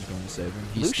flash is going to save him.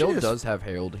 He Lucian still is- does have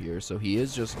Herald here, so he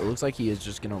is just. It looks like he is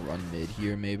just going to run mid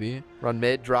here, maybe. Run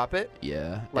mid, drop it.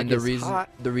 Yeah. Like And the it's hot.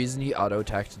 reason he auto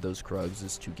attacked those Krugs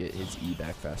is to get his E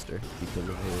back faster because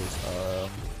of his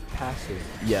Passive.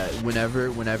 Yeah.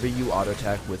 Whenever you auto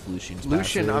attack with Lucian's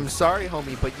Lucian, passive, I'm sorry,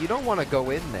 homie, but you don't want to go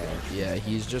in there. Yeah,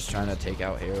 he's just trying to take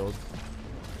out Herald.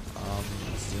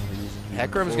 That's the only reason he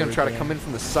went Hecarim's going to try to forward come in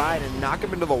from the side and knock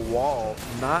him into the wall.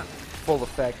 Not full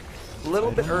effect. A little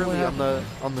I bit don't know what early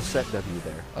on the Set W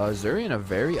there. Zuri in a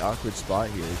very awkward spot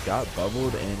here. He got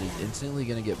bubbled and is instantly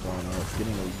going to get blown off.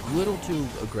 Getting a little too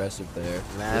aggressive there.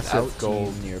 Massive Without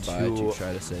gold team nearby to to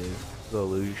try to save. The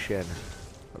Lucian.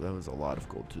 Oh, that was a lot of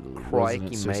gold to the Wasn't Crikey,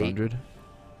 it mate. 600?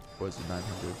 Or was it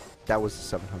 900? That was the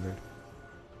 700.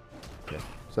 Okay.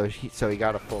 So he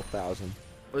got a full 1,000.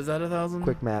 Was that 1,000?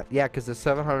 Quick math. Yeah, because the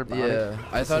 700 bounty Yeah,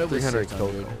 I thought it was 300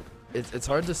 600. It's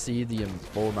hard to see the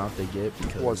full amount they get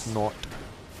because was not.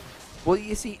 Well,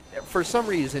 you see, for some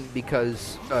reason,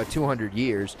 because 200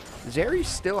 years, Zeri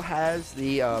still has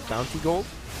the bounty gold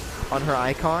on her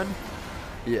icon.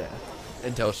 Yeah,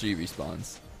 until she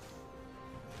respawns.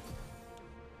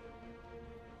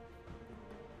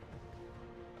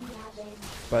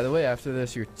 By the way, after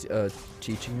this, you're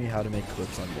teaching me how to make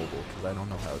clips on mobile because I don't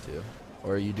know how to.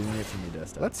 Or are you doing it from your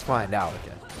desktop? Let's find out.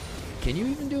 Okay. Can you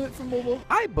even do it from mobile?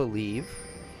 I believe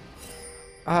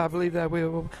that we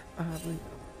will.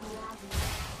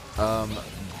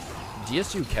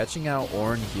 DSU catching out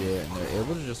Ornn here, and they're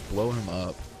able to just blow him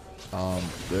up.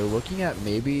 They're looking at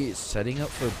maybe setting up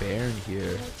for Baron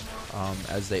here,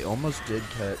 as they almost did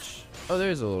catch. Oh,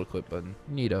 there's a little clip button.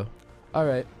 Neato. All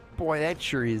right. Boy, that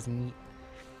sure is neat.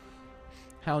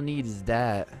 How neat is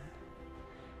that?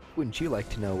 Wouldn't you like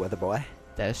to know, Weather Boy?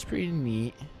 That's pretty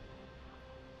neat.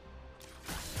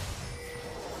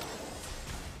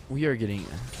 We are getting...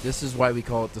 This is why we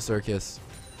call it the circus.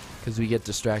 Because we get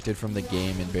distracted from the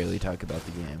game and barely talk about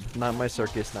the game. Not my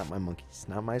circus, not my monkeys.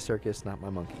 Not my circus, not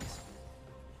my monkeys.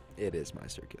 It is my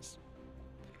circus.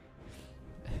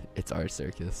 It's our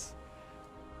circus.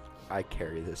 I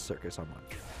carry this circus on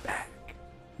my back.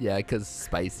 Yeah, because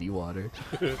spicy water.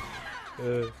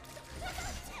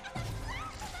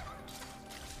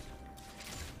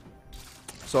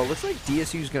 So it looks like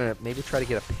DSU's going to maybe try to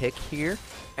get a pick here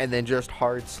and then just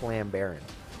hard slam Baron.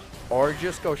 Or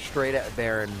just go straight at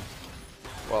Baron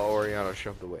While Oriana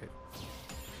shoved away.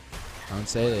 I would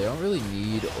say they don't really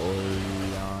need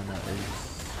Oriana.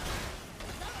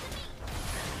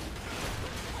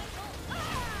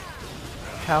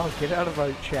 Hal, get out of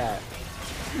our chat.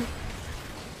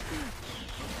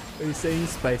 Are you saying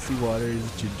spicy water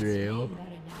is ginger ale?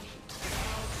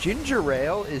 Ginger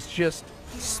ale is just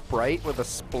Sprite with a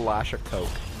splash of Coke.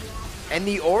 And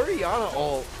the Oriana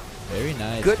ult. Very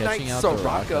nice. Good Catching night, out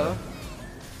Soraka. the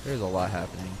There's a lot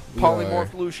happening.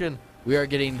 Polymorph Lucian. We are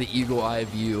getting the eagle eye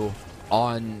view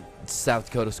on South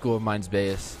Dakota School of Mines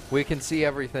base. We can see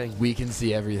everything. We can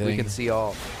see everything. We can see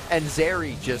all. And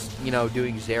Zeri just,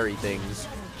 doing Zeri things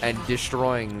and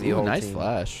destroying the whole nice team.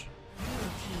 flash.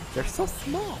 They're so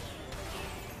small.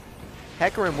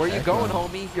 Hecarim, where you going,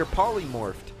 homie? You're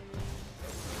polymorphed.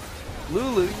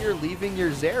 Lulu, you're leaving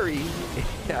your Zeri.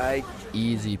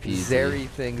 Easy peasy. Zeri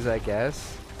things, I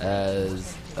guess.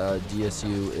 As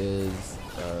DSU is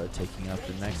taking out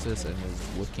the Nexus and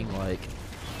is looking like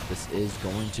this is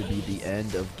going to be the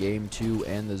end of Game 2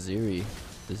 and the Zeri.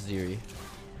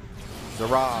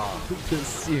 Zara. The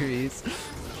series.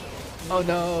 Oh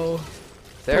no.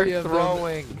 They're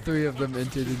throwing. 3 of them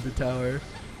entered in the tower.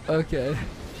 Okay.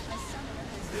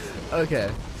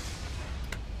 Okay.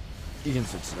 You can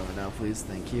switch it over now, please.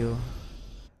 Thank you.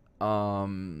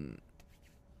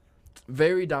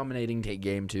 Very dominating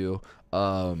game 2.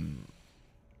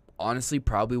 Honestly,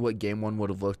 probably what game 1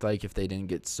 would have looked like if they didn't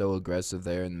get so aggressive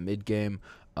there in the mid game.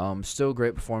 Still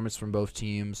great performance from both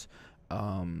teams.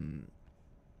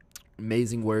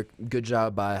 Amazing work. Good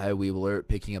job by High Weebler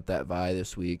picking up that Vi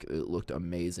this week. It looked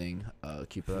amazing.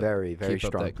 Keep up. Very keep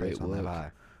strong up that great on work.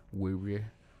 that Vi.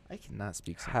 I cannot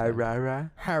speak. Hi,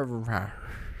 sometimes. rah.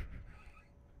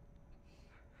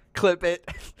 Clip it.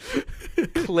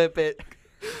 Clip it.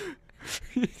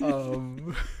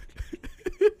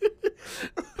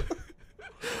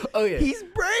 Okay. He's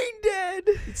brain dead.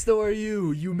 So are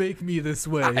you. You make me this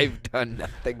way. I've done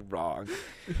nothing wrong.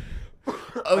 Okay.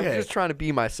 I'm just trying to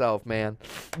be myself, man.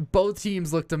 Both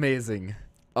teams looked amazing.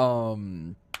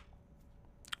 We're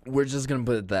just gonna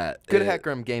put it that. Good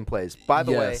Hecarim gameplays. By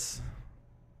the way, yes.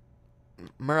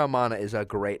 Muramana is a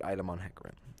great item on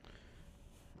Hecarim.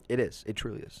 It is. It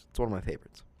truly is. It's one of my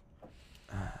favorites.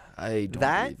 I don't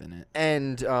That believe in it.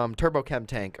 and Turbo Chem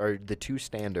Tank are the 2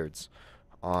 standards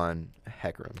on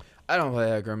Hecarim. I don't play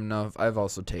Hecarim enough. I've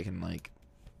also taken like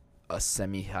a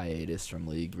semi-hiatus from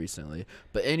League recently.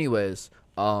 But anyways,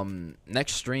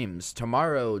 next streams.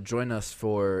 Tomorrow, join us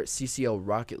for CCL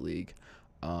Rocket League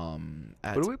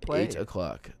at What do we play? 8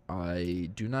 o'clock. I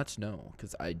do not know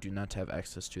because I do not have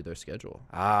access to their schedule.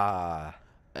 Ah.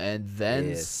 And then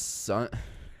Yes.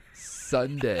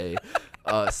 Sunday.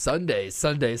 Sunday.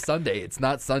 It's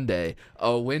not Sunday.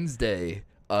 Wednesday.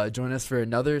 Join us for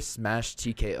another Smash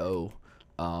TKO.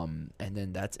 And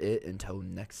then that's it until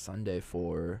next Sunday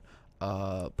for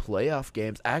playoff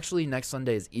games. Actually, next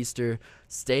Sunday is Easter.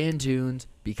 Stay in tuned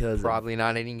because Probably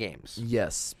not any games.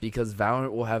 yes, because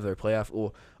Valorant will have their playoff.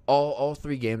 Well, all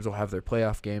 3 games will have their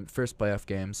first playoff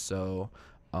games. So,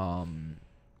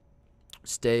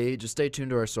 stay tuned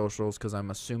to our socials because I'm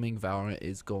assuming Valorant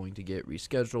is going to get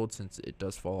rescheduled since it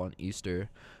does fall on Easter.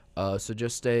 So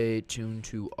just stay tuned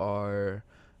to our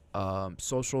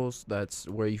socials. That's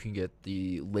where you can get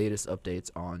the latest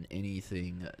updates on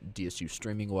anything DSU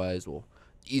streaming wise, well,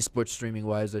 esports streaming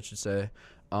wise, I should say.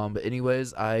 But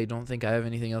anyways, I don't think I have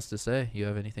anything else to say. You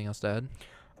have anything else to add?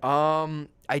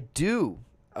 I do.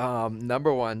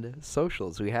 Number 1,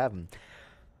 socials. We have them.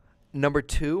 Number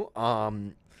 2,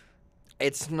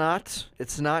 it's not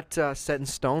set in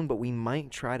stone, but we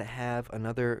might try to have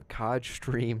another COD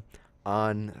stream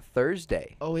on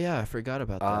Thursday. Oh yeah, I forgot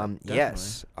about that.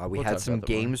 Yes, we We'll had talk some about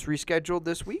that more. games rescheduled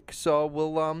this week, so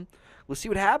we'll see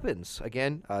what happens.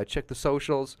 Again, check the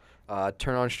socials,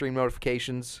 turn on stream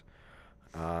notifications.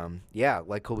 Yeah,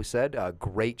 like Colby said,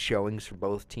 great showings for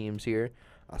both teams here.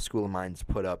 School of Mines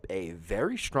put up a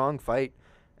very strong fight,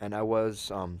 and I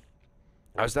was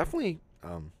definitely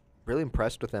really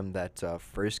impressed with them that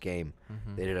first game.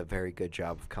 Mhm. They did a very good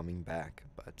job of coming back,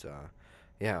 but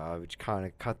yeah, we kind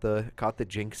of caught the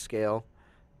Jinx scale,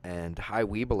 and High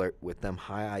Weebler with them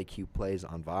high IQ plays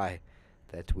on Vi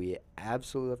that we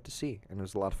absolutely love to see, and it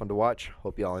was a lot of fun to watch.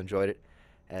 Hope you all enjoyed it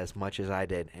as much as I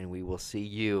did, and we will see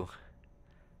you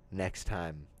next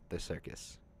time, the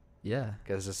circus, Yeah,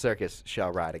 because the circus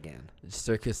shall ride again.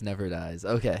 circus never dies.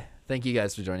 Okay, thank you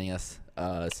guys for joining us.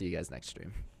 See you guys next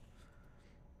stream.